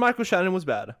 Even Michael Shannon was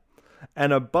bad.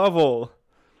 And above all,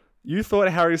 you thought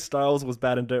Harry Styles was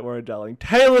bad in Don't Worry Darling.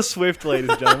 Taylor Swift,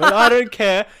 ladies and gentlemen. I don't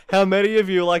care how many of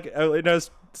you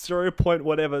Story Point,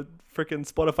 whatever, freaking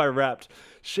Spotify Wrapped.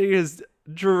 She is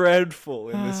dreadful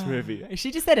in this movie. Is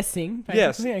she just there to sing?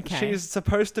 Yes, Basically? Okay. she's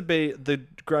supposed to be the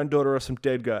granddaughter of some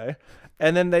dead guy,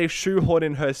 and then they shoehorn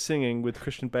in her singing with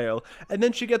Christian Bale, and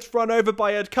then she gets run over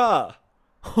by a car.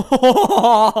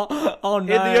 Oh no! In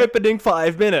the opening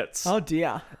 5 minutes. Oh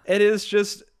dear! It is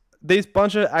just these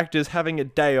bunch of actors having a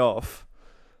day off.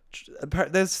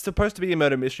 There's supposed to be a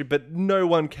murder mystery, but no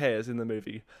one cares in the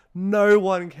movie. No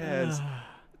one cares.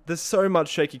 There's so much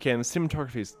shaky cam. The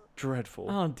cinematography is dreadful.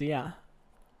 Oh dear!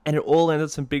 And it all ends at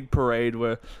some big parade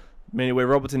where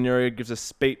Robert De Niro gives a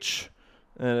speech,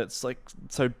 and it's like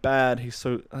so bad.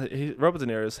 Robert De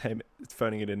Niro is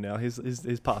phoning it in now. He's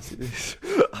past it.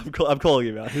 I'm calling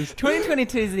him out.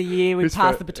 2022 is the year we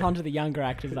pass the baton to the younger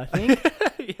actors. I think.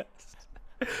 Yes,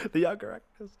 the younger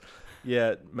actors.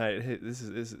 Yeah, mate. This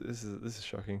is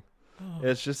shocking. Oh.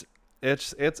 It's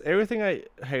everything I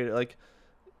hate. Like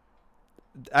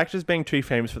actors being too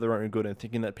famous for their own good and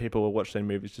thinking that people will watch their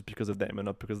movies just because of them and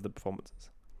not because of the performances.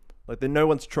 Like no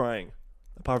one's trying,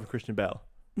 apart from Christian Bale.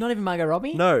 Not even Margot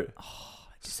Robbie? No. Oh,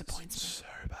 it disappoints me. So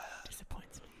bad.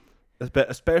 Disappoints me.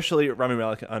 Especially Rami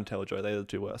Malek and Taylor-Joy. They're the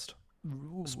two worst.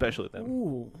 Ooh. Especially them.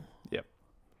 Ooh. Yep.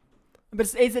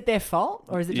 But is it their fault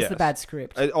or is it just a bad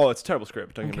script? It's a terrible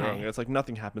script. Don't get me wrong. It's like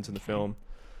nothing happens in the film.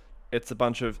 It's a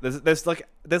bunch of there's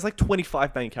like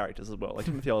 25 main characters as well. Like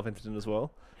Timothy Olyphant as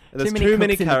well. There's too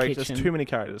many characters. Too many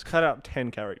characters. Cut out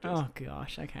 10 characters. Oh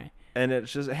gosh. Okay. And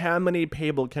it's just how many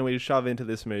people can we shove into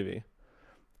this movie?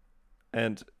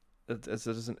 And it's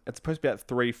supposed to be about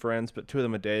 3 friends, but 2 of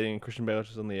them are dating, and Christian Bale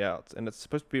is on the outs. And it's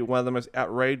supposed to be one of the most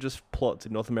outrageous plots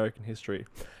in North American history.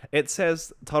 It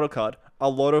says, title card, a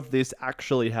lot of this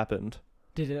actually happened.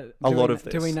 Did it? A lot of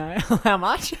this. Do we know how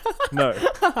much? No.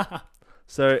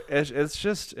 So it's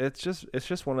just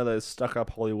one of those stuck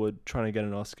up Hollywood trying to get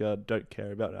an Oscar, don't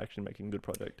care about actually making a good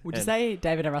project. Would you say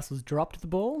David O. Russell's dropped the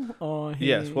ball, or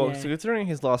yes? Well, so considering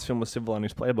his last film was Silver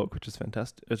Linings Playbook, which is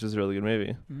fantastic, which is a really good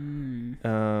movie.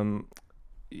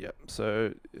 Yeah.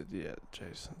 So yeah,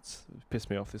 jeez, it's pissed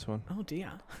me off this one. Oh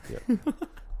dear. Yeah.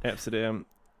 Amsterdam.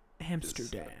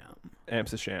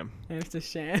 Amsterdam. This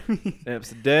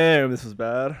was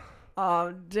bad.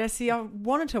 Jesse, I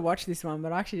wanted to watch this one,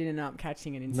 but I actually didn't end up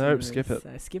catching it in Nope, cinemas, skip it.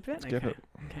 So skip it? Skip it.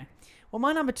 Okay. Well,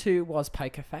 my number 2 was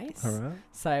Poker Face. All right.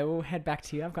 So we'll head back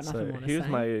to you. I've got nothing more to say. Here's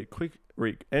my quick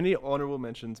any honourable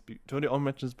mentions. Do you want honourable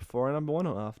mentions before number 1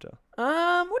 or after?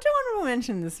 We'll do honourable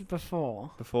mentions before.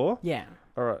 Before? Yeah.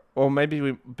 All right. Or maybe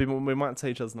we might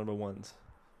say each other's number 1s.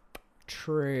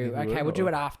 True. Okay, we'll do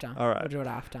it after. All right. We'll do it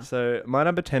after. So my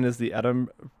number 10 is the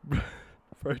Adam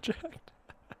Project.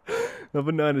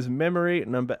 Number 9 is Memory.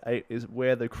 Number 8 is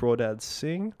Where the Crawdads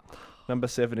Sing. Number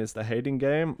 7 is The Hating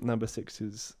Game. Number 6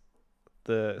 is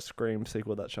the Scream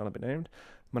sequel that shall not be named.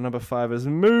 My number 5 is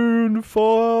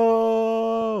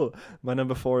Moonfall. My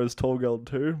number 4 is Tall Girl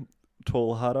 2.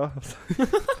 Tall Harder.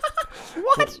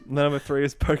 What? My number 3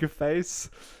 is Poker Face.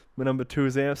 My number 2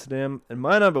 is Amsterdam. And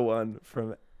my number 1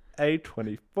 from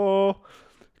A24.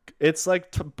 It's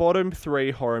like bottom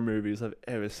 3 horror movies I've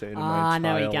ever seen in my entire I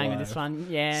know where you're going life. with this one.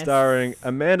 Yes. Starring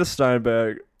Amanda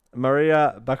Steinberg,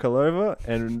 Maria Bakalova,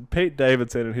 and Pete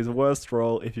Davidson in his worst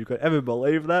role, if you could ever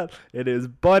believe that. It is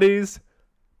Bodies,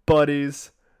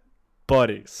 Bodies,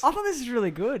 Bodies. I thought this was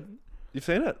really good. You've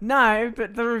seen it? No,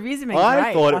 but the reviews have been I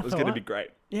great. thought it was going to be great.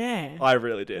 Yeah. I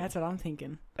really did. That's what I'm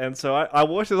thinking. And so I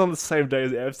watched it on the same day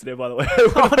as Amsterdam, by the way.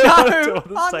 Oh,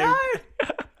 no. No.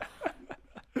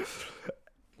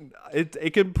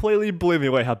 It completely blew me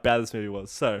away how bad this movie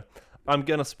was. So I'm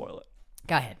going to spoil it.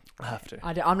 Go ahead. I have to.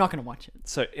 I'm not going to watch it.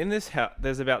 So in this house,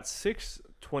 there's about 6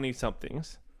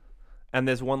 20-somethings, and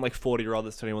there's one like 40-year-old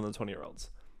that's turning one of the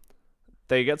 20-year-olds.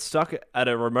 They get stuck at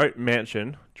a remote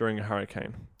mansion during a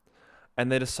hurricane, and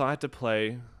they decide to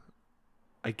play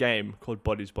a game called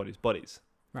Bodies, Bodies, Bodies,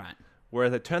 Right. where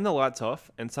they turn the lights off,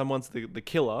 and someone's the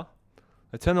killer.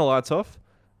 They turn the lights off,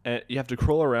 and you have to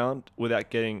crawl around without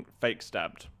getting fake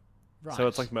stabbed. Right. So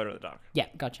it's like Murder in the Dark. Yeah,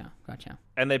 gotcha.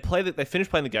 And they finish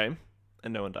playing the game,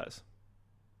 and no one dies.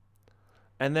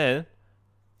 And then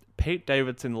Pete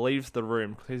Davidson leaves the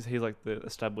room because he's like the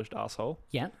established asshole.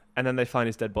 Yeah. And then they find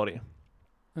his dead body.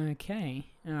 Okay.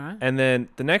 All right. And then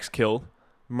the next kill,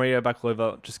 Maria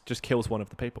Bakalova just kills one of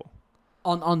the people.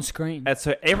 On screen. And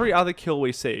so every other kill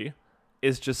we see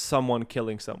is just someone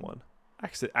killing someone,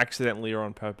 accidentally or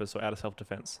on purpose or out of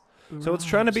self-defense. So it's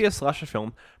trying to be a slasher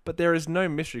film, but there is no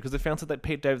mystery because they found out that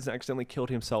Pete Davidson accidentally killed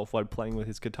himself while playing with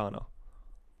his katana.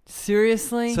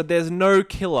 Seriously? So there's no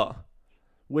killer,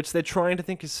 which they're trying to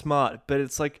think is smart, but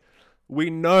it's like we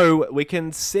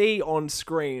can see on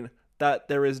screen that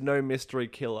there is no mystery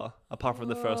killer apart from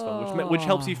the first one, which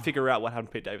helps you figure out what happened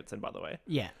to Pete Davidson, by the way.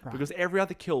 Yeah, right. Because every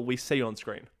other kill we see on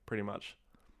screen, pretty much.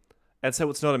 And so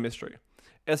it's not a mystery.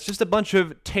 It's just a bunch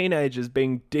of teenagers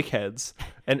being dickheads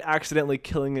and accidentally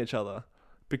killing each other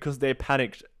because they're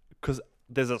panicked because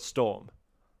there's a storm.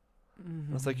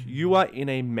 Mm-hmm. It's like, you are in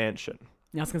a mansion.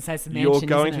 I was going to say it's a mansion, You're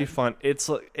going isn't to find it's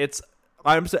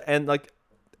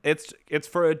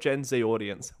for a Gen Z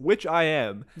audience, which I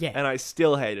am. Yeah. And I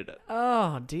still hated it.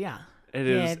 Oh dear. It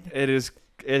is.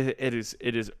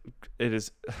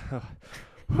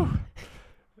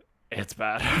 It's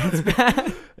bad. It's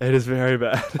bad. It is very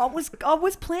bad. I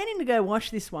was planning to go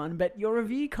watch this one, but your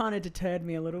review kind of deterred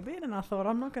me a little bit, and I thought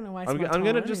I'm not going to waste my time. I'm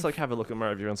going to just like have a look at my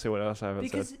review and see what else I haven't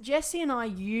said. Because Jesse and I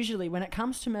usually, when it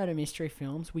comes to murder mystery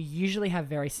films, we usually have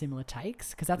very similar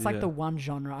takes, because that's like the one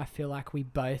genre I feel like we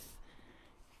both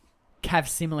have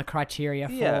similar criteria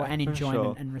for and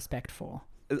enjoyment and respect for.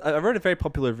 I read a very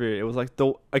popular review. It was like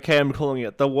I'm calling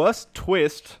it the worst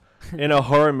twist in a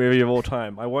horror movie of all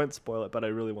time. I won't spoil it, but I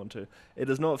really want to.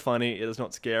 It is not funny. It is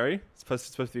not scary. It's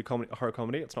supposed to be a horror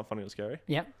comedy. It's not funny or scary.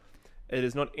 Yep. It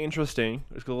is not interesting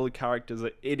because all the characters are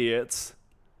idiots.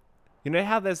 You know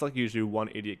how there's like usually one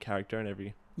idiot character in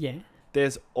every... Yeah.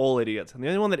 There's all idiots. And the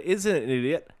only one that isn't an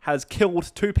idiot has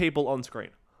killed 2 people on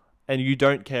screen. And you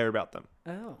don't care about them.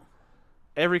 Oh.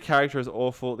 Every Every character is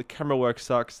awful. The camera work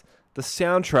sucks. The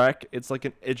soundtrack, it's like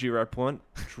an edgy rap one.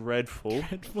 Dreadful.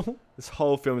 This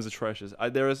whole film is atrocious.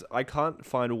 I can't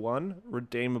find one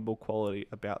redeemable quality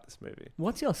about this movie.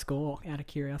 What's your score, out of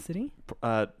curiosity?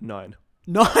 9. 9? 9?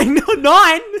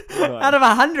 Out of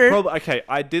 100? Probably, okay,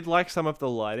 I did like some of the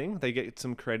lighting. They get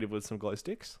some creative with some glow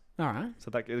sticks. All right. So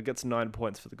that it gets 9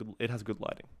 points for the good. It has good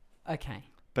lighting. Okay.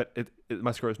 But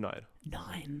my score is 9.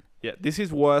 9? Yeah, this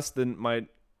is worse than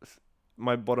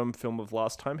my bottom film of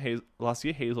last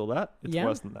year, He's All That. It's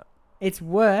worse than that. It's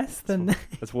worse than that.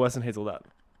 It's worse than He's All That.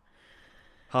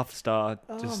 Half a star.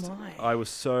 My. I was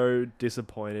so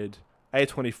disappointed.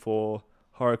 A24,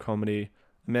 horror comedy.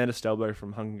 Amanda Steinberg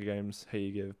from Hunger Games, Here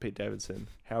You Give, Pete Davidson.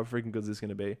 How freaking good is this going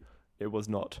to be? It was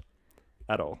not.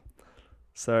 At all.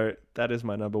 So that is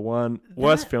my number 1.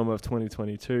 Worst film of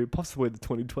 2022. Possibly the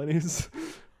 2020s.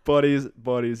 Bodies,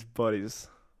 Bodies, Bodies.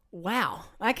 Wow.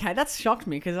 Okay, that's shocked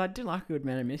me because I do like a good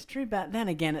murder mystery, but then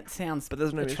again, it sounds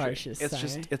there's no atrocious.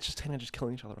 Mystery. It's just teenagers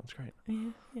killing each other on screen.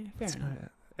 Yeah, fair enough.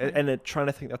 And they're trying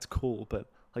to think that's cool, but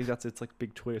like it's like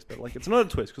big twist, but like it's not a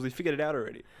twist because we figured it out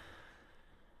already.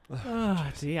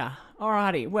 Oh dear.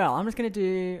 Alrighty. Well, I'm just going to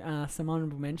do some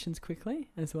honorable mentions quickly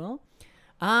as well.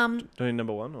 Doing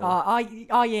number one? Or?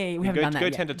 Yeah, we haven't done that go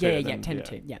yet. 10 to 2. Yeah, then, 10 to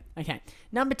 2. Yeah, okay.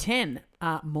 Number 10,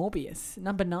 Morbius.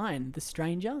 Number 9, The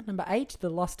Stranger. Number 8, The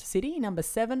Lost City. Number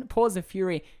 7, Paws of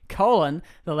Fury, The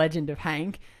Legend of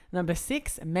Hank. Number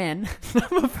 6, Men.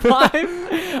 Number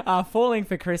 5, Falling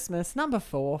for Christmas. Number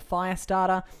 4,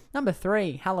 Firestarter. Number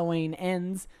 3, Halloween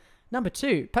Ends. Number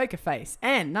 2, Poker Face.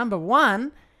 And number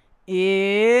 1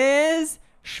 is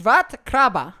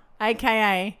Schwarzkrabbe,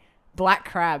 a.k.a. Black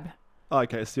Crab.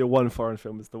 Okay, so your one foreign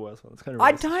film is the worst one. It's kind of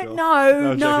I don't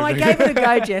know. No, I gave it a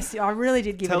go, Jesse. I really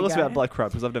did give it a go. Tell us about Black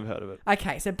Crab, because I've never heard of it.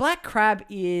 Okay, so Black Crab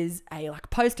is a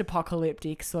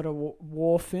post-apocalyptic sort of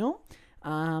war film.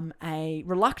 A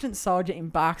reluctant soldier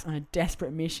embarks on a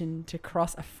desperate mission to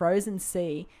cross a frozen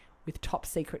sea with top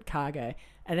secret cargo.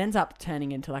 It ends up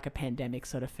turning into like a pandemic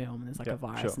sort of film. And there's like a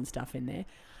virus and stuff in there.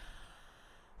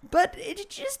 But it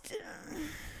just...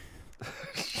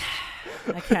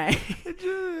 Okay.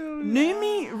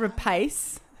 Noomi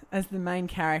Rapace as the main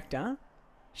character.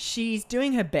 She's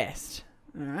doing her best.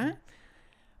 All right.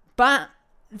 But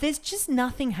there's just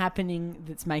nothing happening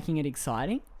that's making it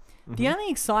exciting. Mm-hmm. The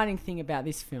only exciting thing about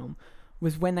this film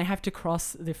was when they have to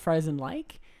cross the frozen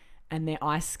lake and they're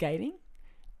ice skating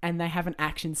and they have an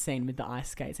action scene with the ice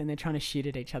skates and they're trying to shoot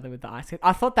at each other with the ice skates.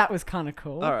 I thought that was kind of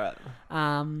cool. All right.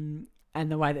 And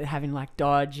the way that they're having like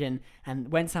dodge and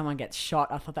when someone gets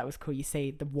shot, I thought that was cool. You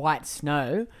see the white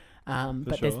snow,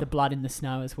 but there's the blood in the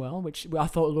snow as well, which I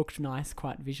thought looked nice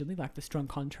quite visually, like the strong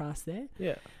contrast there.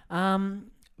 Yeah.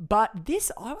 But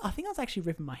this, I think I was actually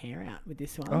ripping my hair out with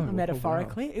this one,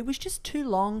 metaphorically. Wow. It was just too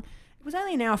long. It was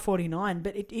only an hour 49,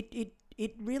 but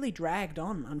it really dragged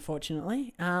on,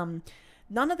 unfortunately. None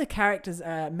of the characters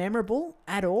are memorable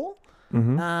at all.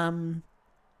 Mm-hmm.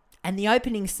 And the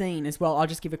opening scene as well, I'll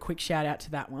just give a quick shout out to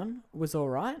that one, was all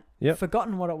right. Yep.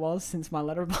 Forgotten what it was since my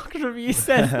Letterboxd review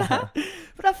says that.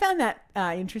 But I found that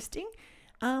interesting.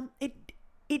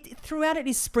 It throughout it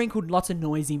is sprinkled lots of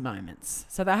noisy moments.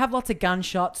 So they have lots of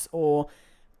gunshots or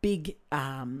big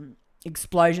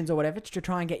explosions or whatever to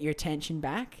try and get your attention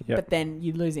back. Yep. But then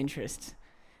you lose interest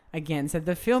again. So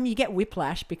the film, you get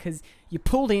whiplash because you're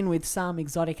pulled in with some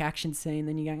exotic action scene,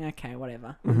 then you're going, okay,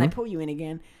 whatever. Mm-hmm. And they pull you in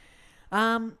again.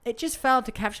 It just failed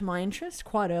to capture my interest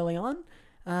quite early on.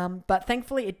 But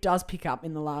thankfully it does pick up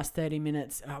in the last 30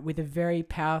 minutes with a very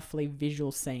powerfully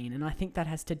visual scene. And I think that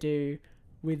has to do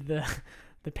with the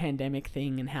pandemic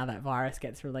thing and how that virus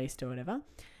gets released or whatever.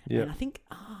 Yep. And I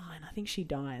think she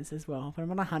dies as well, but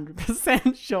I'm not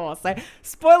 100% sure. So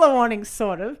spoiler warning,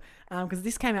 sort of, because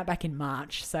this came out back in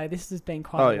March. So this has been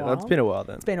quite a while. Oh, yeah, that's been a while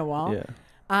then. It's been a while.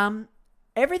 Yeah.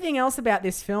 Everything else about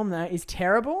this film, though, is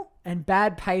terrible, and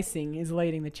bad pacing is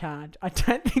leading the charge. I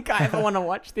don't think I ever want to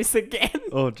watch this again.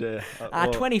 Oh, dear.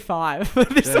 25 for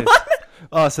this geez. one.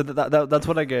 Oh, so that's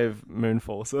what I gave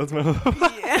Moonfall. So that's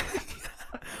my... Yeah.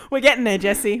 We're getting there,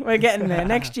 Jesse. We're getting there.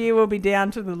 Next year, we'll be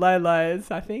down to the low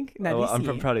lows, I think. No, this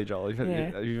year. I'm proud of you, Joel.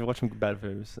 You're watching bad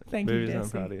movies. Thank you, Jesse. I'm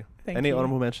proud of you. Any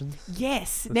honourable mentions?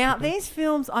 Yes. Now, these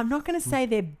films, I'm not going to say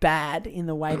they're bad in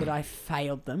the way that I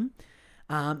failed them.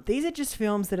 These are just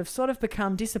films that have sort of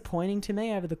become disappointing to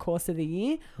me over the course of the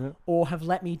year or have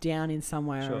let me down in some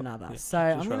way or another. Yeah. So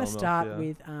I'm going to start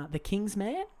with The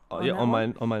Kingsman. On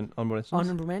my honourable mentions.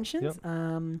 Honourable mentions.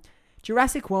 Yep.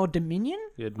 Jurassic World Dominion.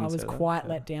 Yeah, I was quite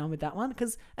let down with that one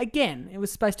because, again, it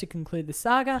was supposed to conclude the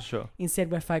saga. Sure.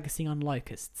 Instead, we're focusing on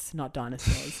locusts, not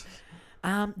dinosaurs.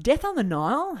 Death on the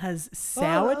Nile has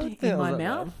soured in my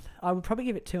mouth. Bad. I would probably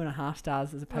give it 2.5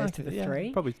 stars as opposed to the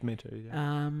 3. Probably me too,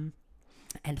 yeah.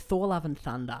 And Thor: Love and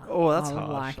Thunder. Oh, that's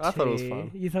harsh. I thought it was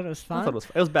fun. You thought it was fun? I thought it was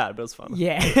fun. It was bad, but it was fun.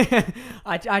 Yeah.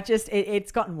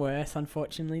 It's gotten worse,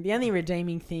 unfortunately. The only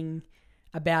redeeming thing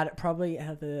about it probably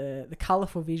are the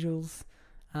colourful visuals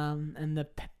and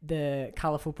the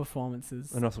colourful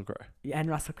performances. And Russell Crowe. Yeah, and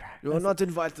Russell Crowe. You're not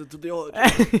invited to the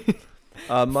orgy.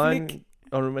 Mine,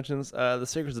 honourable mentions, The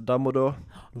Secrets of Dumbledore.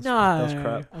 That's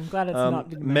crap. I'm glad it's not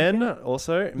been Men,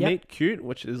 also. Meet Cute,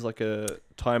 which is like a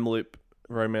time loop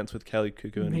romance with Kelly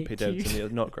Cuckoo and Pete Davidson. Yeah,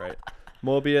 not great.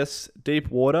 Morbius, Deep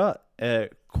Water,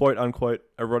 quote unquote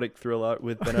erotic thriller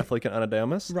with Ben Affleck and Ana de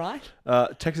Armas. Right.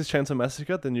 Texas Chainsaw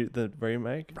Massacre, the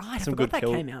remake. Right. Some I forgot that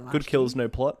came out last good kills, no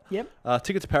plot. Yep.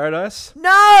 Ticket to Paradise. No!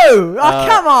 Oh,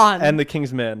 come on! And The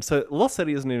King's Man. So Lost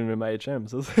City isn't even in my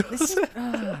HMs.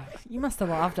 You must have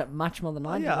loved it much more than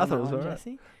I did. Yeah, I thought it was alright.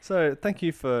 Jesse. So thank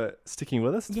you for sticking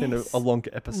with us. It's been a long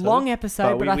episode. Long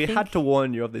episode, but we had to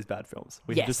warn you of these bad films.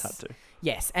 We just had to.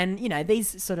 Yes, and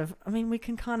these sort of, we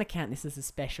can kind of count this as a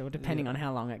special depending on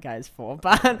how long it goes for.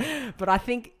 But I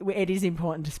think it is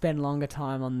important to spend longer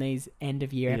time on these end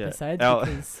of year episodes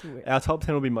because our top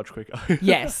 10 will be much quicker.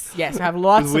 Yes, we have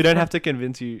lots. We don't have to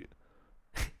convince you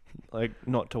like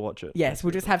not to watch it. Yes,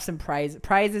 we'll just have some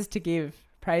praises to give.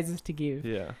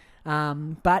 Yeah.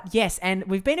 But yes, and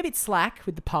we've been a bit slack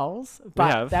with the polls,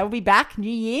 but have. they will be back New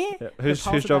Year. Yeah. The Whose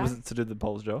polls are job back. is it to do the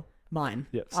polls, Joel? Mine.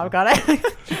 Yep. I've got it.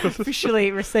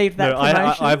 Officially received that No,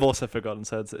 promotion. I've also forgotten,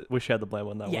 so we shared the blame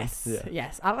on that yes, one. Yeah.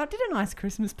 yes. I did a nice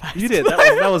Christmas post. You did.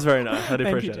 That was very nice. I Thank you,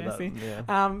 appreciate that. Jesse.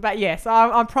 Yeah. But yes,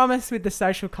 I promise with the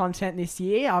social content this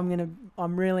year,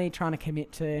 I'm really trying to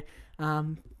commit to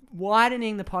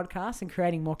widening the podcast and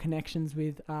creating more connections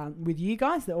with you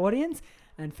guys, the audience,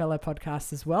 and fellow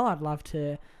podcasts as well. I'd love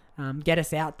to get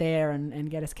us out there and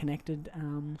get us connected.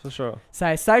 For sure.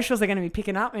 So socials are going to be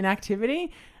picking up in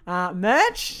activity.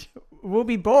 Merch will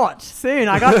be bought soon.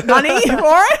 I got money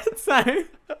for it. So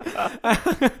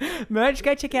merch,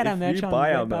 go check out our merch If you on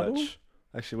buy our Redbubble. merch,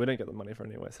 actually, we don't get the money for it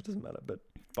anyway, so it doesn't matter, but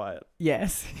buy it.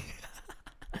 Yes.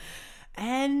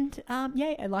 And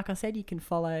like I said, you can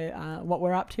follow what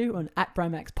we're up to on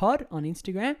 @BromaxPod on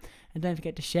Instagram. And don't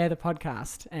forget to share the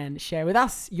podcast and share with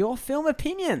us your film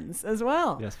opinions as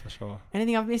well. Yes, for sure.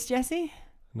 Anything I've missed, Jesse?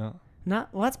 No. No?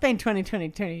 Well, it's been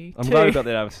 2020. I'm glad we got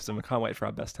the Adams system. I can't wait for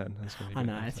our best 10. That's gonna be I good.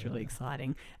 know, it's So, really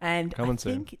exciting. And Coming I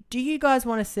soon. think, do you guys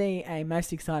want to see a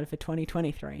most excited for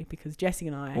 2023? Because Jesse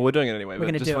and I, Well, we're doing it anyway. we're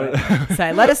but going to just do wanted- it.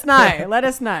 So let us know. Let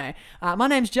us know. My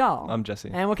name's Joel. I'm Jesse.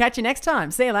 And we'll catch you next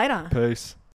time. See you later.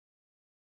 Peace.